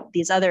thinking about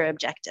these other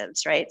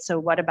objectives, right? So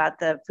what about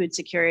the food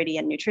security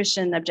and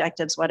nutrition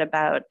objectives? What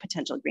about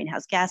potential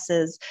greenhouse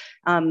gases?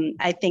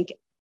 I think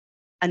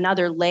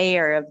another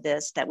layer of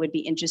this that would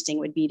be interesting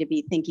would be to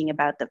be thinking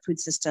about the food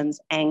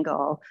systems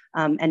angle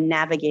and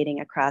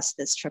navigating across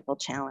this triple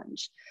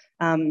challenge.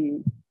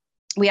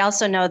 We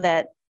also know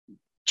that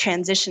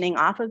transitioning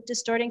off of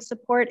distorting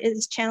support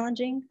is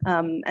challenging.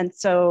 And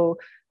so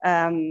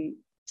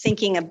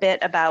thinking a bit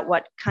about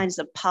what kinds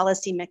of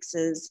policy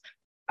mixes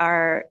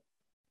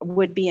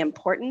would be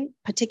important,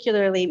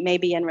 particularly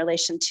maybe in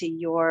relation to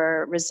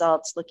your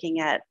results looking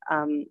at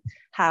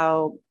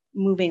how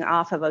moving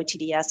off of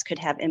OTDS could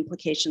have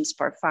implications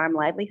for farm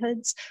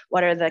livelihoods.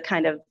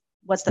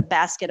 What's the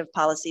basket of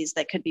policies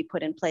that could be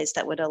put in place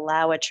that would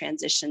allow a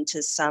transition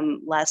to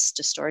some less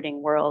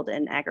distorting world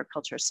in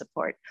agriculture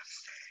support?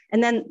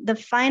 And then the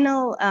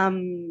final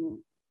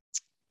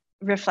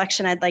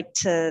reflection I'd like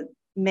to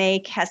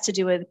make has to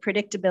do with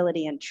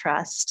predictability and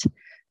trust.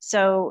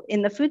 So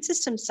in the Food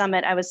Systems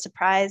Summit, I was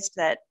surprised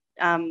that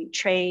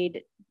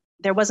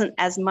there wasn't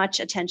as much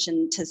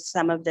attention to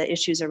some of the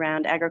issues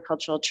around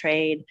agricultural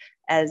trade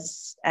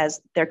as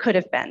there could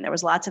have been. There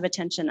was lots of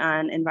attention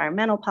on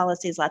environmental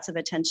policies, lots of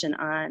attention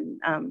on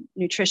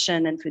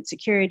nutrition and food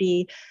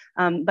security,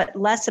 but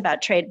less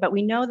about trade. But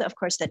we know that, of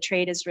course, that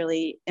trade is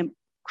really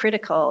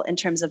critical in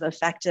terms of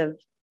effective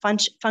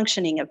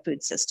functioning of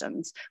food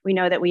systems. We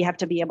know that we have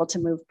to be able to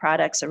move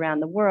products around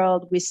the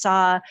world. We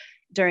saw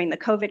during the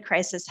COVID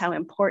crisis how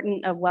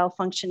important a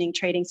well-functioning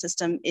trading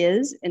system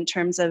is in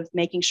terms of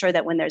making sure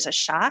that when there's a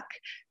shock,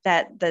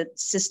 that the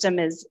system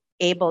is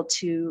able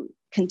to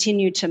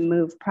continue to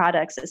move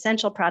products,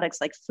 essential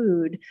products like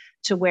food,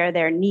 to where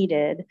they're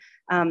needed.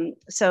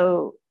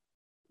 So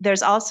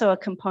there's also a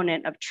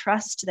component of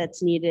trust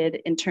that's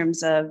needed in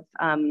terms of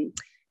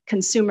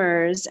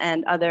consumers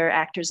and other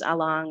actors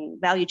along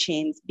value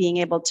chains being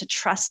able to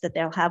trust that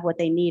they'll have what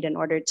they need in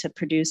order to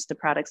produce the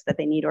products that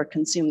they need or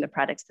consume the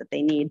products that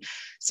they need.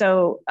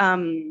 So,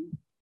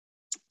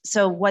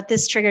 so what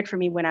this triggered for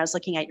me when I was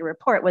looking at your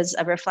report was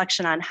a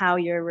reflection on how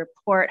your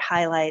report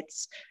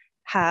highlights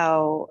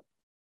how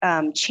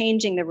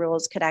changing the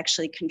rules could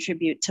actually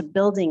contribute to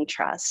building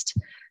trust.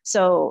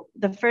 So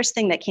the first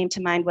thing that came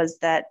to mind was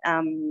that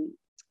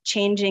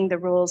changing the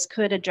rules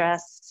could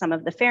address some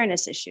of the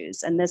fairness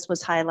issues. And this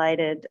was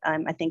highlighted,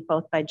 I think,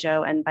 both by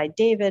Joe and by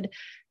David,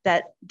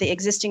 that the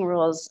existing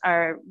rules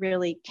are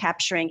really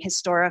capturing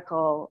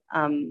historical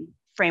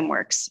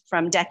frameworks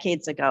from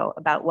decades ago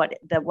about what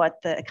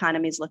the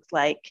economies looked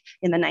like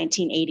in the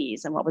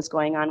 1980s and what was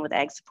going on with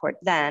ag support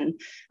then.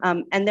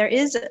 And there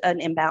is an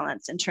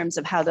imbalance in terms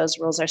of how those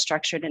rules are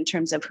structured in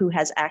terms of who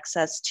has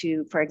access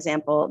to, for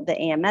example, the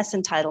AMS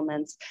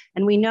entitlements.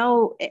 And we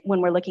know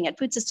when we're looking at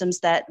food systems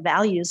that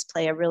values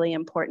play a really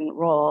important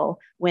role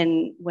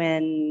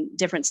when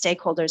different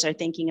stakeholders are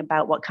thinking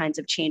about what kinds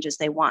of changes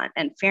they want.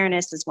 And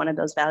fairness is one of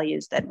those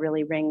values that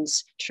really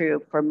rings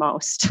true for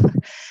most.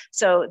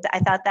 So I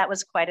thought that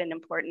was quite an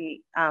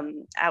important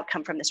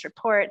outcome from this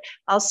report.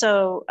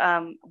 Also,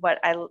 what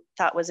I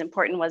thought was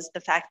important was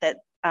the fact that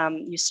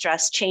you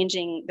stress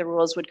changing the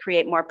rules would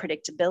create more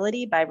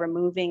predictability by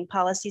removing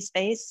policy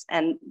space,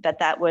 and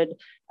that would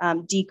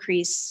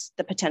decrease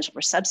the potential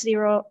for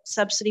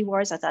subsidy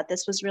wars. I thought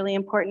this was really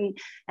important.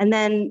 And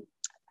then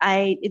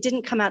it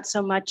didn't come out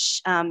so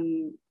much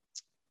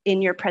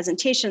in your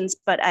presentations,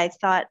 but I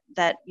thought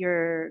that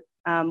your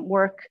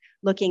work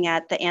looking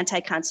at the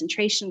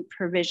anti-concentration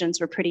provisions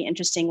were pretty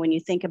interesting when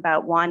you think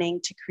about wanting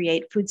to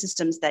create food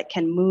systems that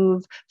can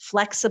move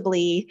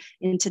flexibly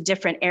into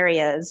different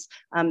areas.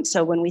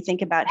 So when we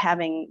think about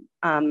having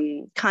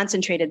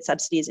concentrated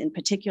subsidies in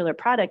particular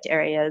product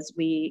areas,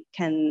 we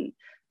can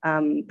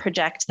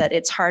project that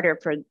it's harder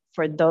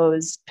for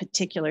those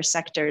particular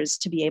sectors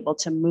to be able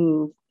to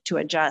move, to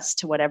adjust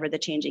to whatever the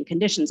changing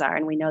conditions are.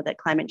 And we know that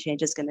climate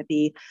change is going to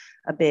be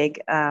a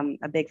big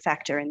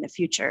factor in the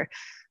future.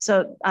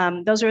 So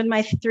those are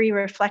my three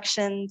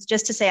reflections.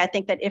 Just to say, I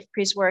think that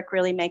IFPRI's work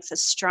really makes a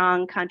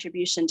strong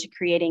contribution to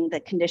creating the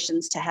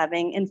conditions to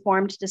having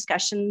informed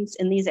discussions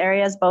in these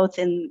areas, both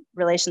in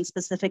relation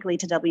specifically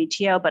to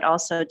WTO, but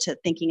also to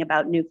thinking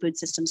about new food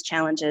systems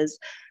challenges.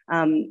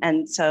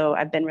 And so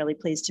I've been really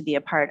pleased to be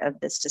a part of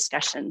this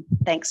discussion.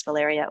 Thanks,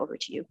 Valeria, over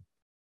to you.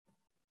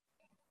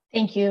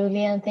 Thank you,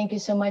 Leanne. Thank you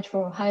so much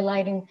for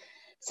highlighting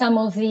some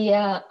of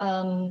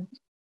the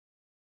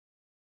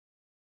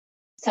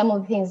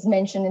things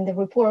mentioned in the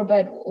report.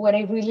 But what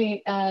I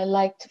really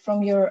liked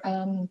from your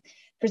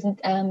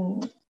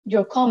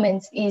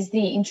comments is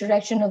the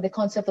introduction of the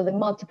concept of the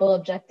multiple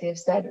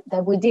objectives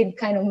that we did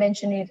kind of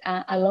mention it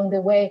along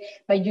the way,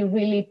 but you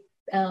really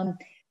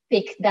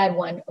pick that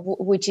one,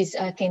 which is,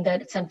 I think,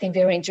 that's something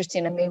very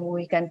interesting, and maybe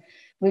we can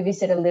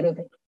revisit a little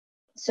bit.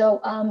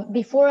 So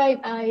before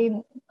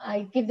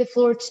I give the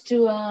floor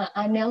to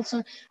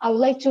Nelson, I would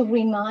like to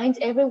remind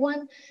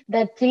everyone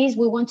that please,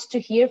 we want to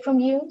hear from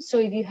you. So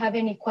if you have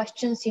any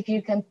questions, if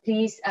you can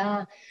please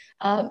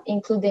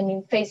include them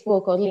in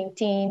Facebook or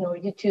LinkedIn or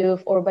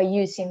YouTube, or by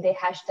using the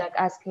hashtag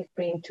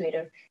AskIFPRI in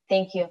Twitter.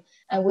 Thank you.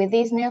 And with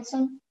this,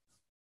 Nelson.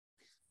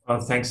 Well,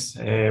 thanks,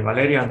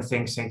 Valeria, and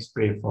thanks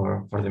IFPRI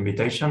for the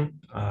invitation.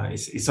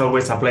 It's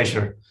always a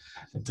pleasure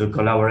to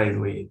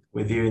collaborate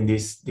with you in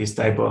this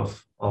type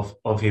of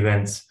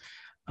events.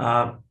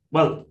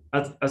 Well,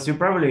 as you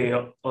probably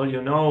all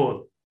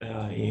know,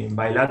 in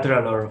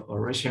bilateral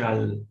or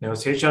regional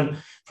negotiation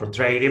for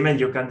trade agreement,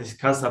 you can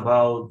discuss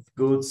about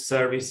goods,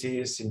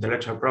 services,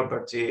 intellectual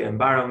property,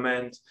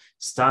 environment,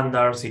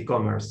 standards,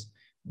 e-commerce.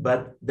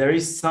 But there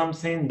is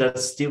something that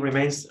still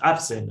remains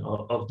absent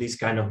of this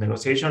kind of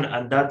negotiation,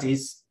 and that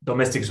is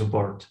domestic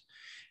support.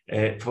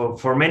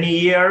 For many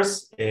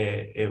years,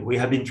 we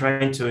have been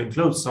trying to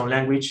include some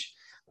language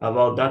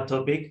about that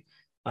topic,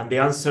 and the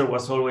answer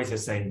was always the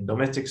same.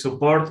 Domestic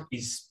support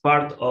is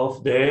part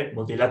of the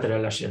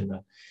multilateral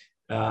agenda.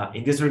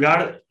 In this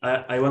regard,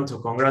 I want to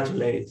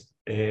congratulate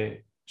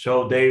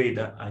Joe, David,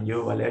 and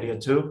you, Valeria,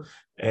 too,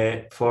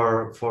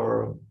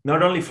 for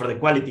not only for the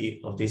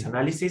quality of this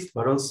analysis,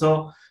 but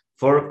also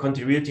for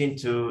contributing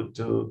to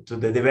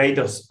the debate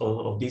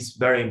of this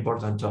very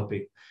important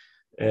topic.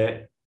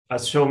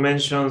 As Joe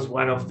mentions,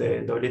 one of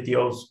the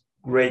WTO's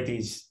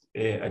greatest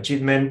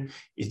achievement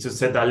is to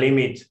set a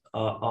limit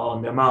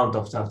on the amount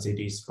of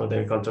subsidies for the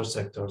agriculture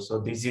sector. So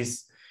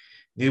this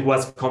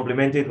was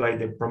complemented by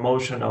the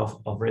promotion of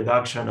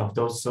reduction of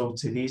those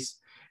subsidies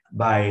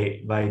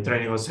by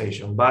trade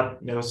negotiation.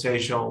 But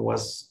negotiation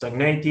was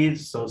stagnated,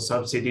 so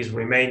subsidies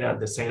remain at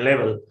the same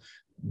level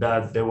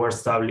that they were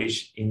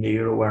established in the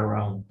Uruguay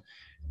round.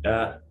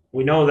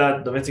 We know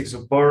that domestic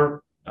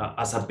support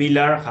as a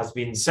pillar has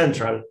been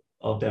central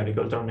of the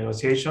agricultural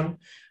negotiation,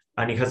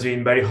 and it has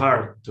been very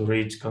hard to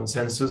reach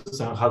consensus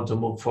on how to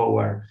move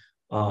forward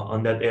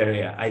on that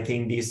area. I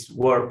think this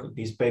work,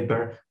 this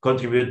paper,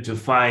 contribute to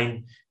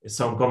find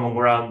some common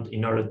ground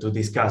in order to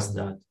discuss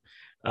that.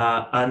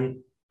 And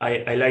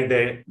I like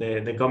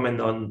the comment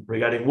on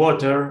regarding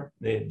water.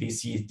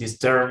 This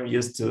term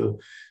used to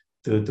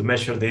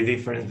measure the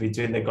difference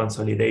between the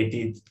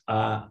consolidated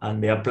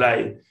and the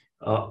applied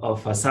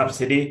of a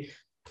subsidy.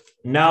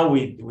 Now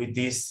with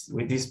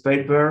this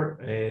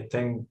paper,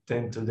 thanks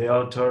to the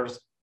authors,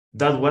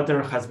 that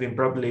water has been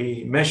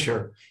properly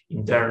measured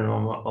in terms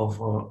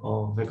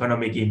of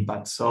economic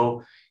impact.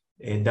 So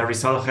the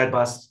result helped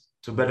us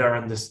to better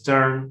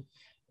understand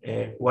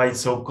why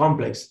it's so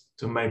complex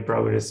to make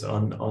progress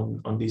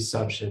on this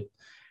subject.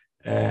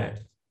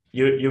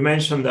 You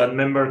mentioned that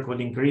member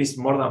could increase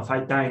more than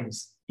 5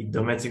 times in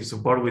domestic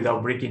support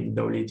without breaking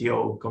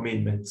WTO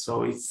commitment.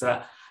 So it's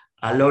a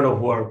lot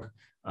of work.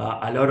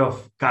 A lot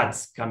of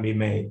cuts can be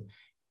made.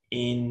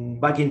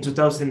 Back in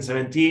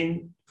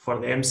 2017, for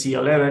the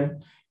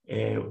MC11,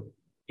 in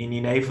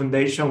INAE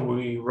Foundation,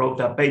 we wrote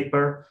a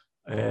paper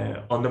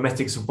on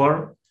domestic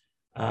support,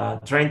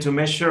 trying to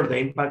measure the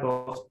impact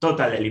of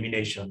total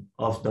elimination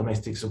of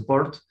domestic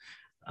support.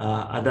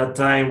 At that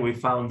time, we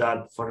found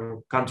that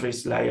for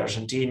countries like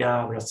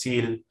Argentina,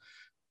 Brazil,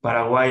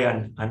 Paraguay,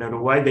 and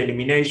Uruguay, the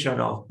elimination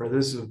of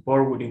producer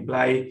support would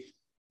imply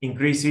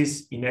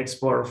increases in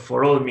export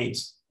for all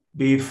meats,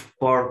 beef,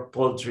 pork,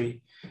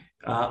 poultry.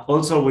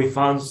 Also, we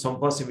found some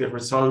positive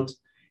results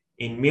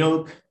in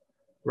milk,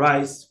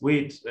 rice,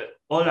 wheat,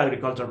 all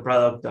agricultural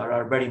products that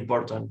are very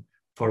important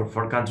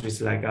for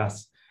countries like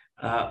us.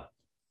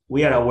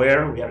 We are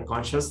aware, we are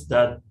conscious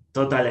that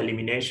total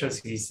elimination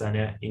is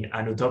an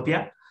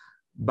utopia,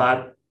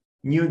 but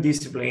new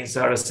disciplines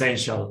are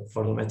essential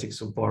for domestic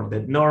support.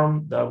 The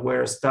norms that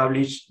were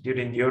established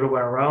during the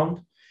Uruguay round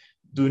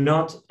do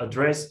not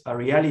address a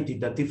reality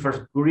that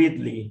differs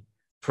greatly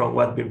from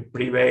what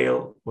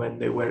prevailed when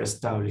they were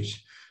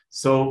established.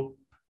 So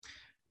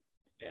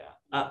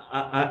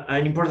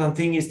an important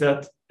thing is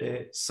that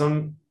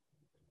some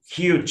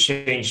huge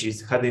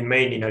changes have been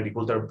made in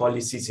agricultural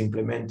policies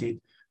implemented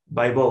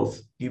by both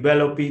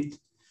developed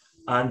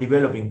and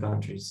developing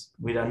countries,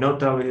 with a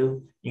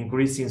notable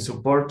increase in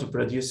support to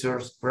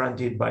producers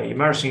granted by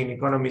emerging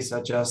economies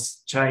such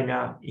as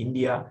China,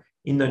 India,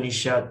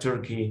 Indonesia,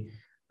 Turkey,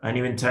 and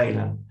even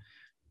Thailand.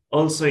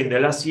 Also, in the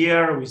last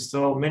year, we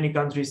saw many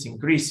countries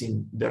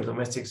increasing their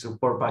domestic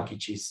support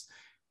packages.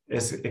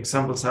 As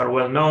examples are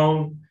well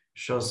known,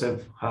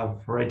 Joseph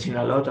have written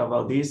a lot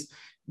about this,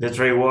 the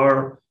trade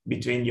war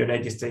between the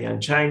United States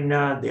and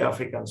China, the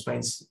African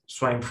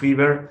swine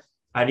fever,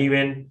 and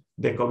even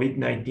the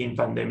COVID-19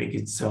 pandemic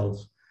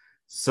itself.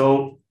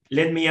 So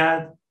let me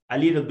add a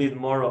little bit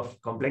more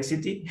of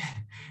complexity.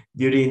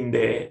 During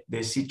the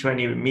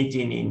C20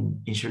 meeting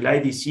in July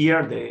this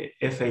year, the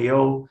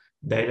FAO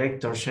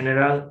Director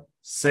General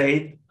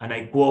said, and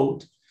I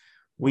quote,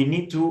 "We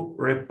need to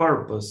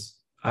repurpose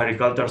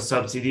agricultural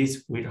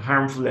subsidies with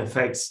harmful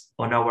effects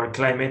on our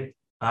climate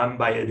and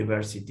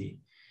biodiversity."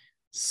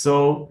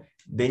 So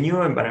the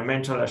new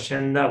environmental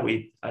agenda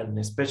with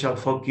a special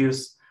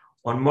focus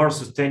on more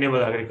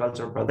sustainable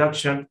agricultural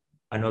production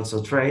and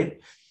also trade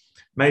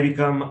may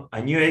become a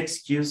new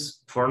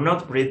excuse for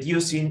not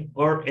reducing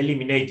or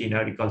eliminating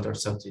agricultural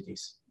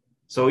subsidies.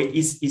 So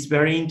it's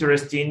very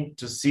interesting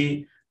to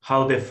see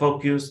how the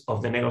focus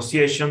of the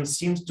negotiation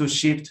seems to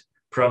shift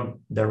from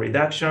the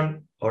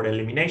reduction or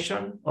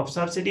elimination of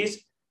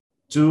subsidies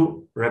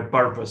to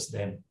repurpose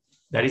them.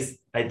 That is,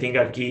 I think,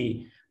 a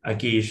key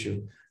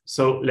issue.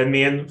 So let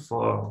me end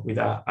with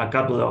a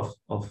couple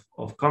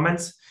of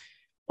comments.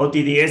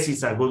 OTDS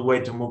is a good way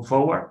to move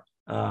forward.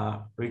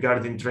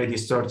 Regarding trade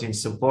distorting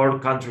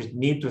support, countries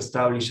need to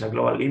establish a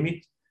global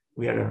limit.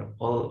 We are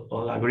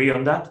all agree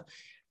on that.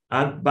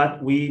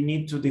 But we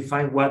need to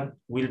define what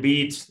will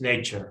be its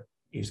nature.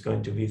 It's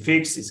going to be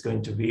fixed, it's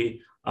going to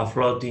be a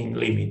floating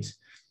limit.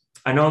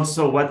 And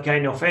also what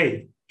kind of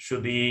aid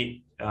should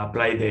be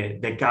apply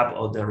the cap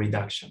of the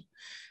reduction.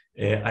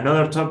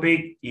 Another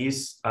topic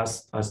is,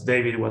 as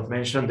David was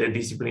mentioned, the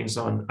disciplines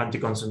on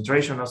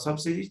anti-concentration of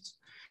subsidies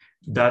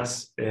that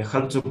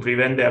help to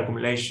prevent the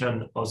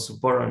accumulation of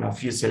support on a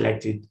few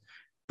selected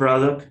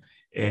products,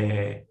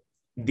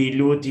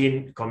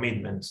 diluting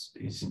commitments.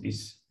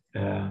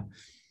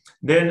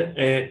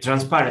 Then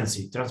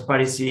transparency.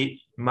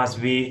 Transparency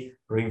must be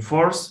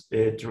reinforced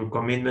through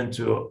commitment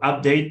to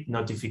update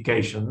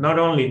notification, not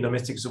only in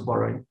domestic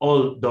support, in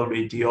all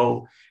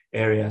WTO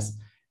areas,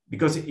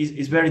 because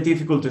it's very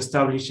difficult to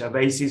establish a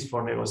basis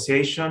for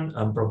negotiation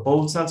and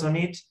proposals on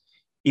it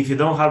if you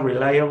don't have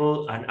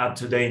reliable and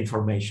up-to-date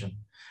information.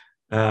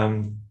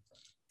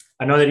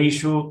 Another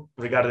issue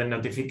regarding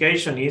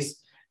notification is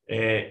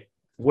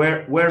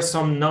when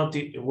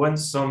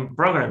some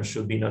programs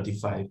should be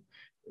notified.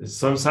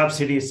 Some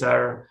subsidies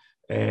are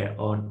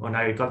on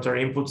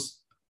agricultural inputs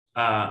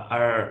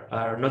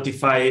are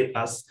notified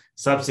as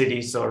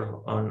subsidies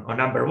or on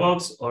amber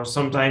box, or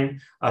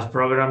sometimes as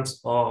programs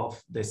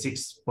of the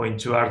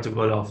 6.2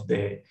 article of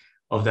the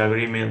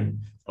Agreement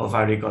of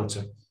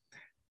Agriculture.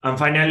 And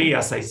finally,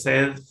 as I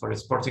said, for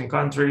exporting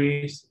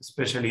countries,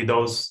 especially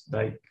those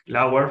like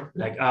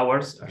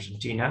ours,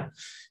 Argentina,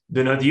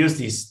 do not use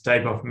this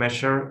type of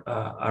measure.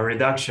 A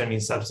reduction in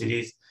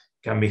subsidies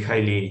can be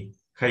highly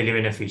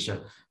beneficial.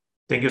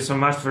 Thank you so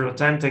much for your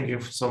time. Thank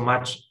you so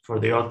much for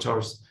the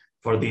authors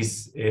for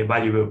this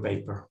valuable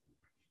paper.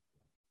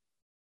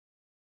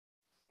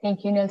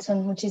 Thank you,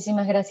 Nelson.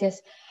 Muchísimas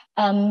gracias.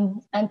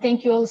 And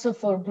thank you also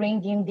for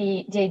bringing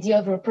the idea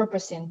of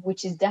repurposing,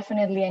 which is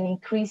definitely an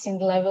increasing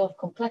level of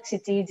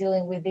complexity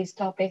dealing with these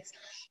topics,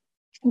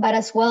 but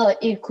as well,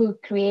 it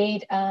could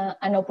create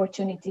an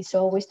opportunity. So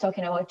always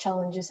talking about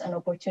challenges and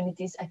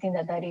opportunities, I think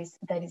that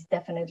is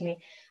definitely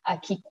a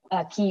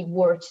key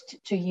word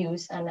to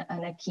use and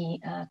a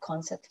key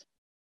concept.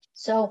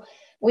 So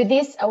with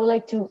this, I would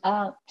like to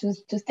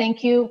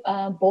thank you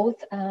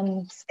both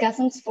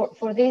discussants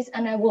for this,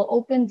 and I will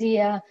open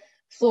the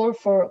floor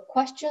for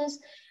questions.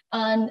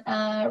 And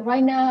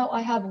right now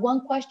I have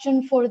one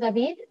question for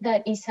David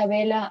that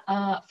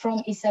Isabella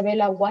from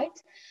Isabella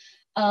White,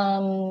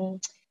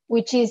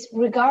 which is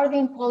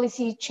regarding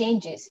policy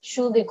changes.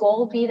 Should the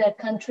goal be that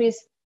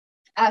countries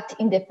act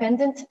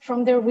independent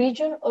from their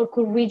region, or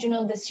could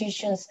regional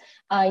decisions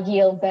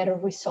yield better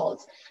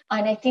results?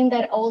 And I think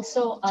that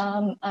also,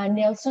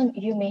 Nelson,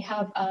 you may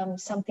have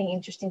something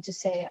interesting to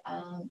say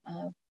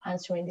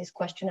answering this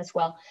question as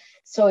well.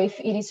 So if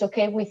it is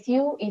okay with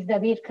you, if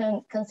David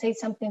can say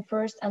something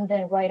first and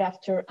then right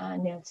after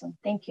Nelson.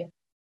 Thank you.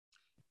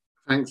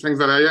 Thanks,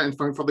 Valeria, and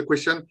thanks for the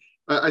question.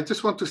 I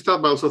just want to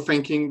start by also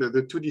thanking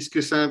the two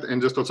discussants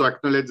and just also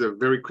acknowledge the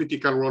very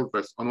critical role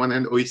that on one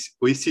hand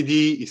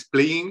OECD is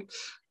playing.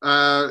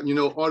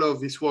 All of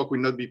this work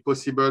will not be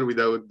possible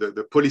without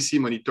the policy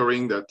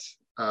monitoring that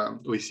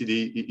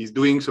OECD is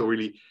doing. So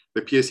really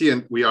the PSE,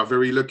 and we are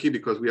very lucky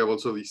because we have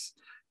also this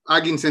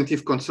Ag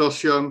Incentive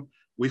Consortium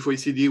with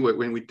OECD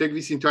when we take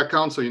this into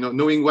account. So,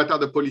 knowing what are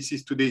the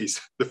policies today is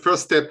the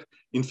first step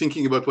in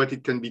thinking about what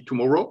it can be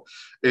tomorrow.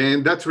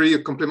 And that's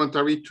really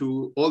complementary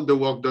to all the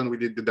work done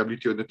within the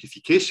WTO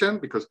notification,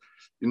 because,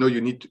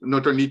 you need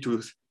not only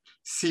to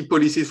see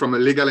policies from a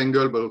legal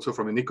angle, but also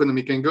from an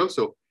economic angle.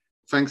 So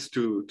thanks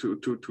to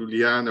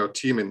Liane, our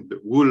team, and the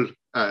whole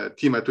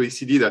team at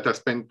OECD that has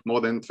spent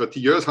more than 30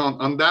 years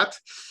on that.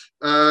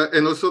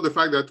 And also the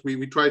fact that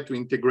we try to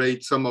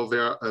integrate some of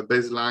their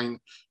baseline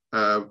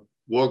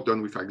work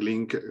done with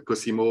AgLink,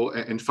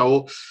 COSIMO, and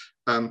FAO.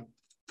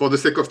 For the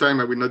sake of time,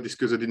 I will not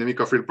discuss the dynamic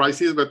of real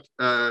prices, but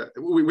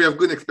we have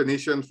good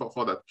explanation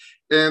for that.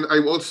 And I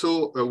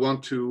also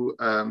want to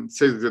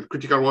say the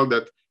critical role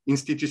that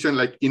institutions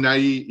like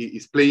INAI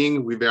is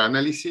playing with their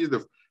analysis.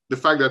 The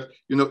fact that,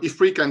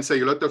 IFPRI can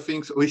say a lot of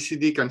things,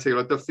 OECD can say a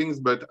lot of things,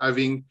 but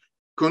having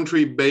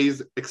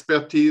country-based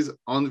expertise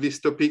on this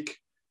topic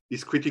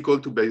is critical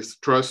to base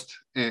trust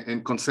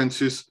and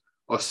consensus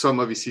on some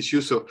of these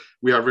issues. So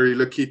we are very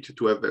lucky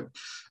to have them.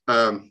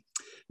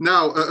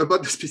 Now,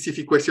 about the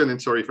specific question,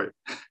 and sorry if I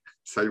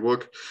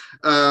sidewalk.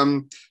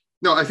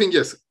 No, I think,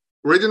 yes,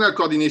 regional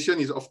coordination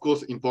is, of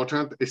course,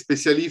 important,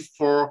 especially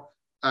for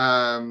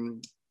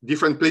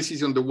different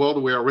places in the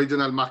world where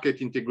regional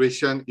market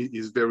integration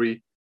is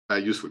very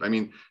useful. I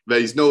mean, there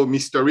is no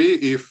mystery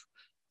if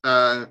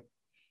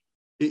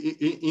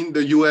in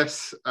the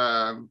US,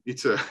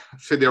 it's a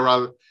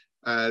federal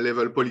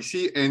level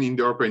policy, and in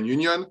the European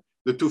Union,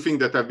 the two things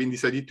that have been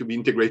decided to be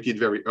integrated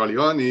very early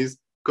on is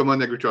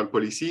common agricultural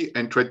policy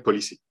and trade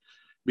policy.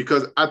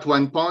 Because at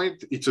one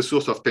point, it's a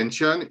source of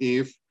tension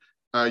if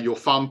your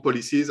farm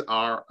policies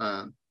are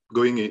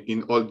going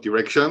in all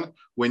directions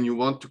when you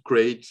want to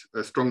create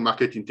a strong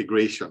market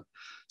integration.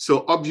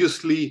 So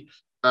obviously,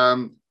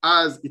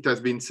 as it has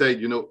been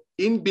said,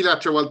 in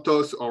bilateral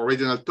talks or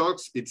regional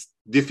talks, it's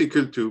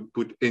difficult to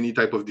put any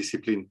type of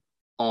discipline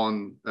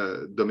on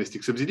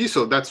domestic subsidies.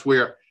 So that's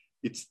where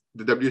the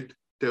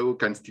WTO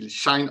can still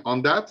shine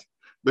on that.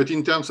 But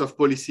in terms of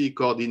policy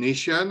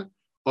coordination,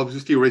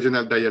 obviously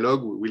regional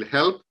dialogue will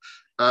help.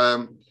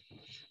 And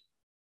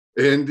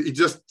it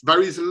just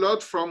varies a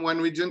lot from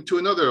one region to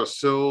another.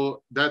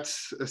 So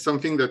that's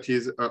something that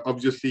is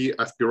obviously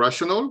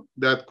aspirational,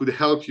 that could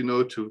help,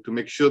 to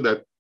make sure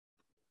that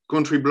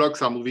country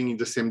blocks are moving in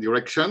the same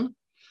direction.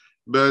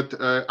 But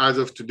as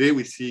of today,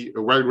 we see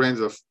a wide range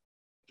of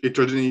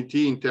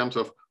heterogeneity in terms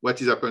of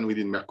what is happening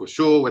within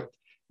Mercosur, what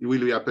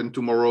will happen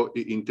tomorrow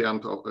in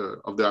terms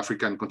of the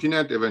African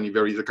continent, even if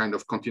there is a kind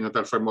of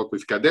continental framework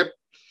with CAADP.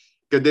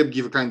 CAADP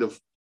gives a kind of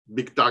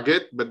big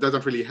target, but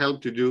doesn't really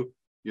help to do,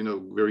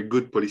 very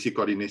good policy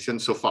coordination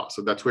so far.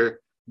 So that's where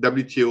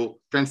WTO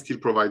can still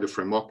provide a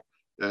framework.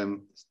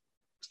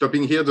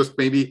 Stopping here, just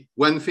maybe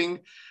one thing.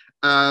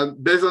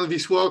 Based on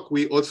this work,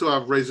 we also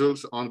have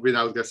results on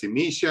greenhouse gas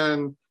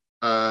emission,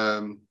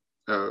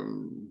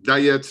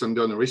 diets,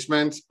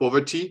 undernourishment,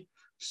 poverty.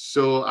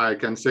 So I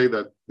can say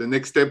that the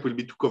next step will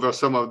be to cover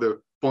some of the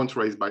points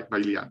raised by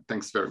Liane.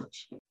 Thanks very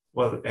much.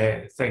 Well,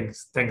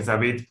 thanks,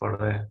 David, for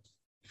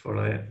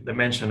the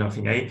mention of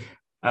INAI.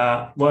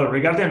 Well,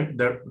 regarding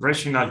the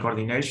regional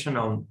coordination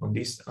on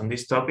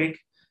this topic,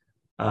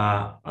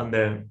 on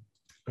the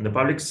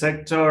public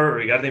sector,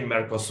 regarding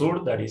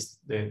Mercosur, that is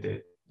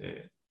the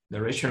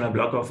regional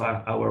block of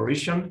our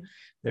region,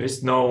 there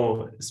is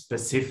no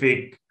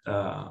specific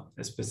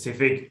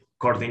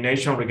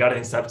coordination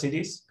regarding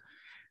subsidies.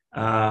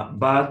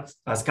 But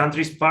as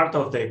countries part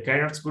of the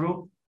CARES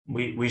group,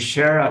 we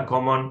share a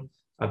common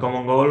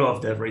goal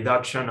of the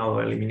reduction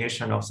or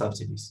elimination of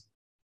subsidies.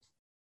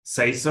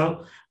 Say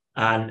so.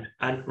 And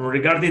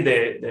regarding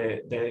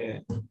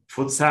the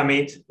food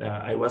summit,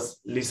 I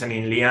was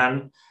listening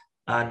Liane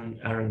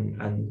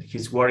and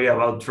his worry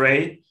about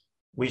trade.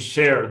 We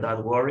share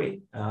that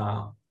worry.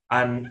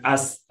 And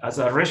as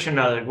a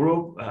regional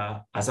group,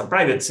 as a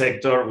private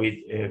sector with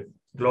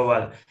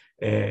global,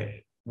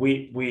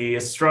 we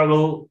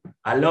struggle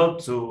a lot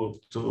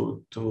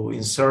to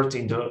insert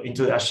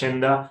into the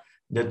agenda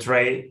the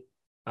trade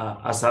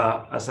as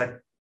a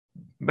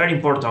very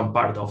important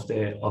part of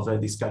the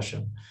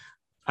discussion,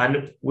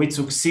 and we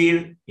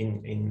succeed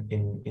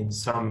in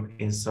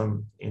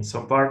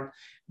some part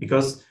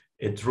because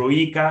through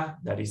ICA,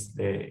 that is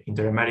the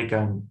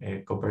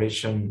Inter-American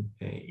Cooperation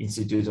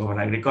Institute of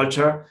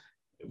Agriculture,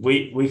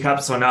 we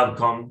have some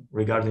outcome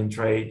regarding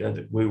trade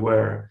that we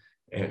were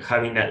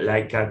having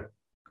a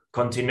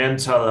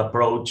continental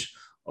approach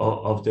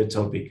of the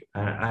topic.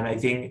 And I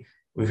think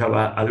we have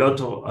a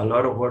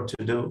lot of work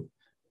to do.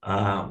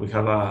 We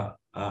have a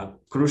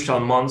crucial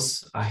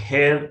months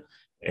ahead,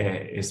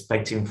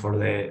 expecting for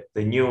the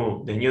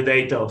new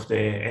data of the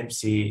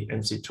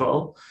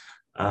MC12,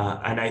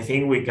 and I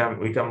think we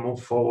can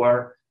move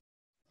forward.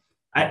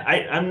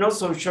 I'm not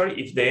so sure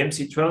if the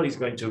MC12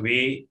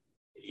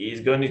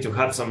 is going to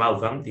have some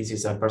outcome. This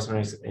is a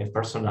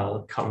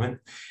personal comment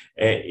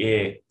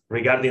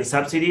regarding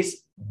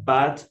subsidies,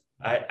 but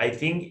I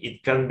think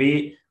it can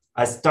be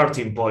a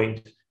starting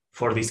point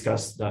for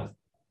discuss that.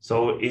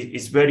 So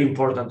it's very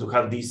important to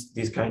have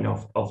this kind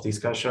of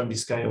discussion,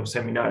 this kind of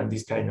seminar, and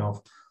this kind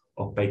of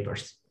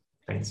papers.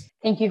 Thanks.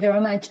 Thank you very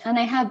much. And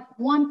I have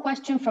one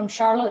question from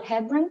Charlotte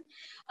Hebron,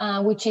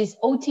 which is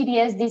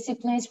OTDS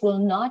disciplines will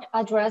not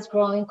address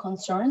growing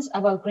concerns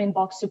about green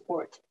box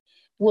support.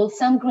 Will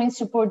some green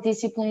support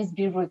disciplines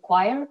be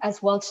required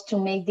as well to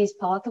make this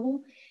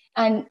palatable?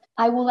 And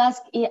I will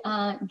ask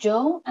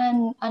Joe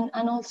and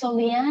also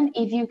Leanne,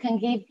 if you can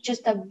give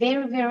just a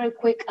very, very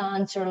quick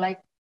answer,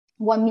 like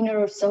 1 minute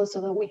or so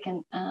that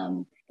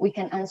we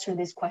can answer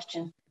this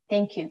question.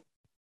 Thank you.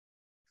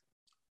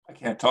 I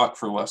can't talk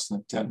for less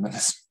than 10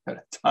 minutes at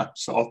a time,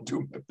 so I'll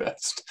do my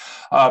best.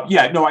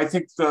 Yeah, no, I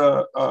think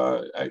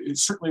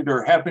certainly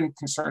there have been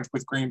concerns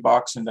with green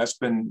box, and that's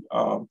been,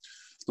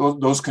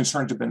 those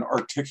concerns have been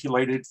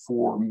articulated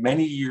for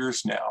many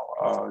years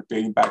now,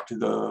 dating back to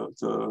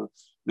the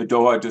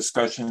Doha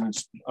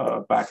discussions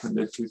back in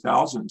the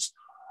 2000s.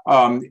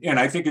 And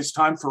I think it's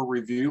time for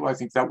review. I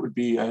think that would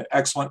be an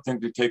excellent thing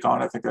to take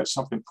on. I think that's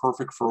something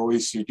perfect for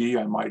OECD,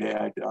 I might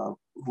add,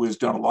 who has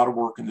done a lot of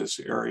work in this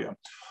area.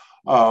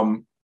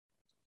 And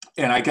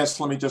I guess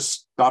let me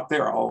just stop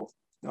there. I'll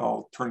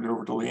turn it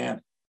over to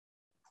Leanne.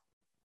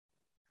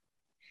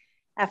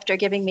 After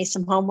giving me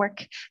some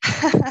homework,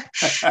 how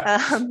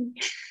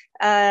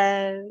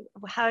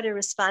to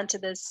respond to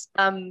this.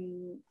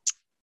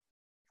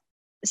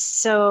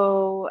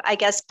 So I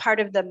guess part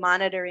of the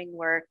monitoring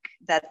work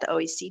that the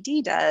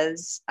OECD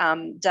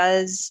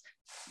does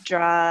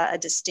draw a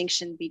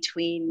distinction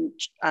between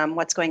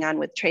what's going on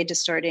with trade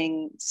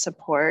distorting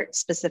support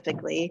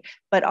specifically,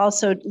 but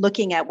also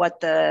looking at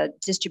what the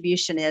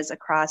distribution is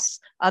across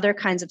other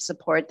kinds of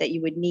support that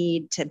you would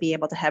need to be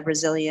able to have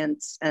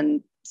resilience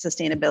and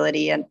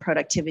sustainability and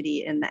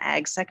productivity in the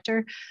ag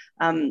sector.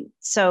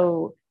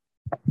 So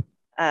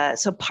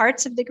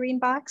parts of the green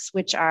box,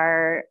 which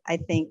are, I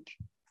think,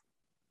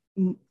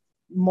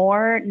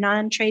 more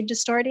non-trade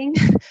distorting,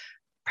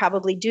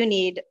 probably do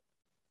need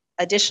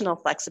additional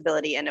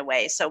flexibility in a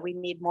way. So we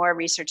need more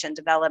research and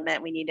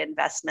development. We need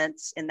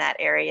investments in that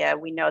area.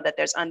 We know that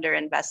there's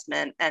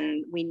underinvestment,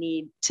 and we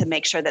need to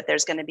make sure that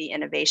there's going to be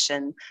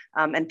innovation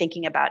and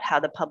thinking about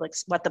how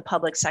what the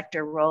public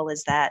sector role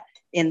is that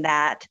in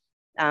that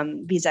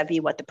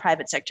vis-a-vis what the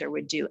private sector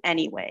would do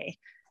anyway.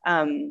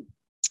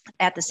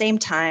 At the same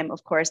time,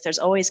 of course, there's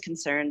always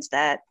concerns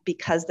that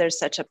because there's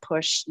such a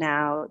push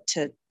now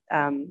to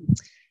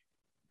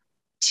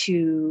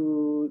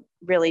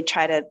really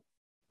try to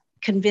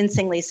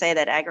convincingly say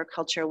that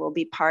agriculture will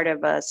be part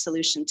of a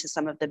solution to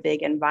some of the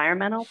big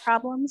environmental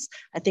problems.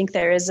 I think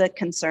there is a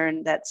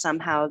concern that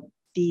somehow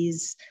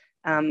these,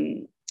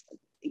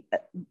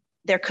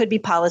 there could be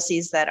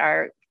policies that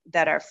are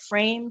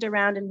framed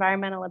around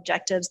environmental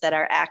objectives that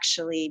are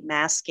actually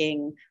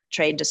masking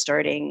trade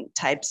distorting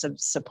types of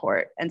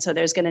support. And so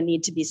there's going to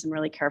need to be some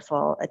really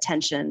careful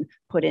attention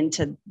put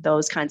into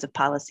those kinds of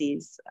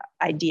policies,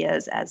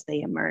 ideas as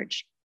they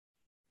emerge.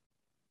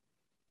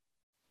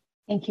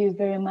 Thank you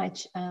very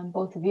much,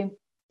 both of you.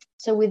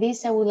 So with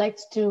this, I would like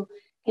to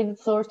give the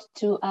floor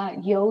to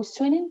Jo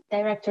Swinen,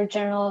 Director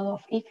General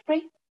of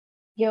IFPRI.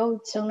 Jo,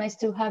 it's so nice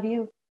to have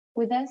you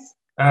with us.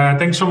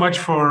 Thanks so much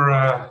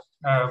for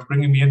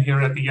bringing me in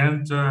here at the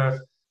end.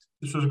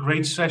 This was a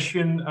great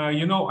session.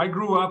 You know, I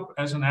grew up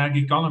as an ag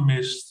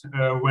economist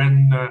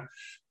when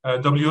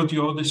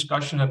WTO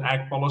discussion and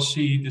ag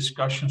policy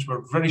discussions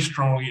were very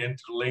strongly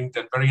interlinked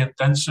and very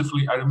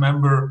intensively. I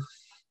remember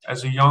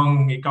as a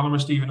young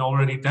economist, even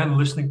already then,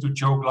 listening to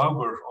Joe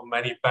Glauber on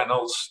many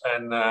panels,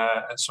 and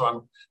so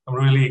I'm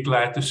really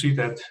glad to see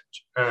that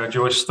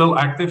Joe is still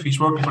active. He's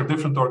working for a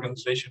different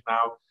organization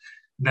now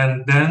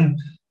than then.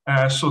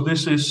 So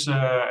this is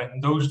in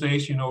those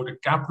days, you know, the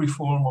CAP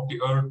reform of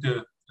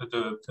the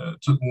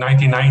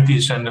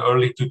 1990s and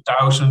early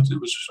 2000s. I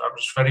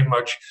was very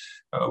much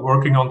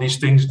working on these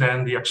things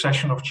then. The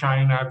accession of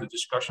China, the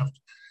discussion of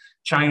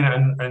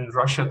China and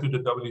Russia to the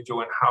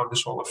WTO, and how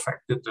this all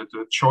affected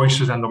the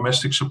choices and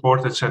domestic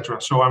support,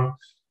 etc. So I'm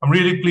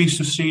really pleased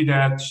to see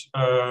that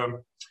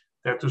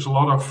that there's a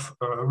lot of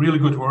really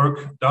good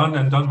work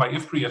done by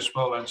IFPRI as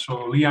well. And so,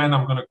 Leanne,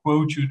 I'm going to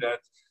quote you that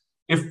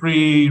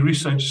IFPRI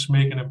researchers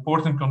make an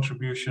important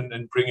contribution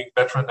in bringing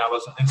better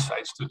analysis and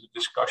insights to the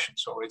discussion.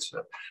 So it's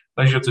a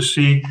pleasure to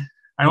see.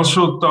 I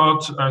also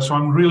thought, so I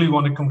really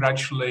want to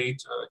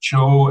congratulate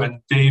Joe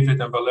and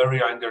David and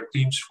Valeria and their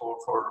teams for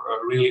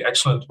really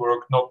excellent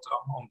work, not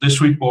on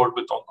this report,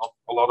 but on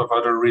a lot of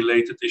other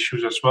related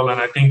issues as well. And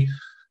I think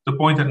the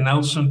point that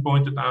Nelson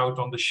pointed out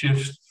on the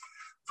shift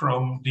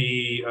from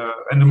the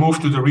move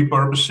to the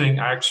repurposing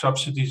ag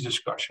subsidies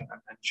discussion,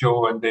 and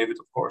Joe and David,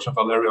 of course, and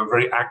Valeria are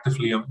very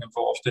actively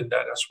involved in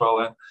that as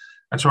well.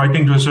 And so I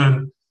think there's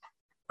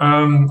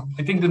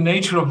I think the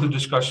nature of the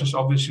discussion is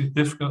obviously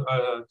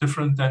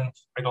different than,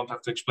 I don't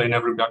have to explain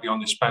everybody on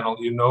this panel,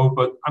 you know,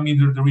 but I mean,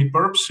 the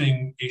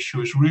repurposing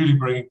issue is really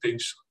bringing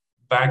things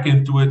back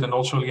into it. And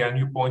also, Leanne,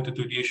 you pointed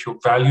to the issue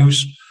of values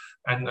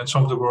and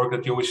some of the work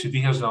that the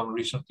OECD has done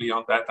recently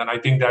on that. And I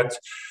think that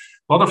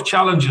a lot of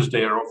challenges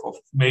there of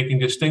making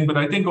this thing, but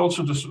I think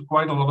also there's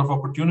quite a lot of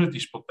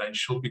opportunities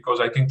potential, because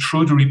I think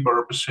through the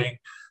repurposing,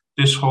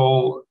 this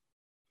whole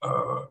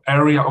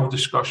area of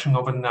discussion,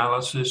 of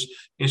analysis,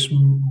 is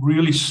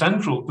really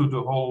central to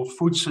the whole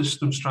food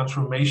systems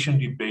transformation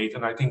debate.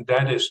 And I think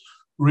that is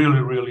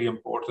really, really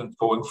important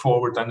going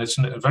forward. And it's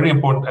a very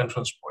important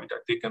entrance point, I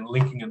think, and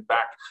linking it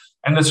back.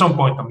 And at some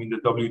point, I mean,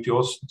 the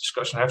WTO's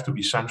discussion have to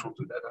be central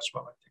to that as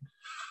well, I think.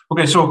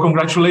 Okay, so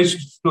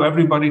congratulations to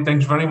everybody.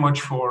 Thanks very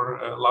much for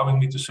allowing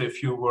me to say a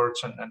few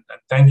words, and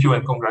thank you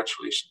and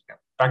congratulations again.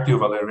 Back to you,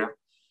 Valeria.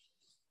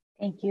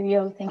 Thank you,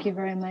 Yo. Thank you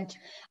very much.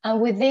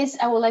 And with this,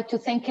 I would like to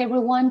thank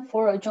everyone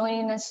for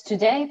joining us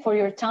today, for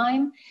your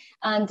time.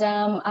 And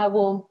I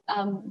will,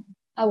 I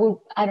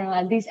don't know,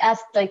 at least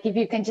ask, like, if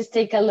you can just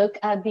take a look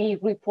at the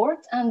report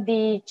and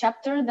the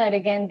chapter. That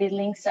again, the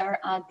links are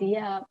at the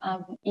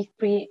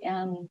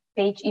IFPRI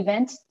page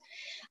events.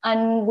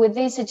 And with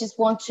this, I just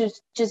want to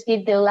just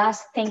give the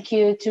last thank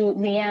you to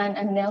Leanne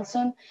and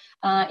Nelson.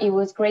 It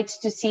was great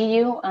to see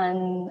you,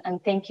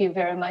 and thank you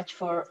very much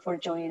for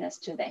joining us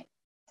today.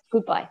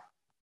 Goodbye.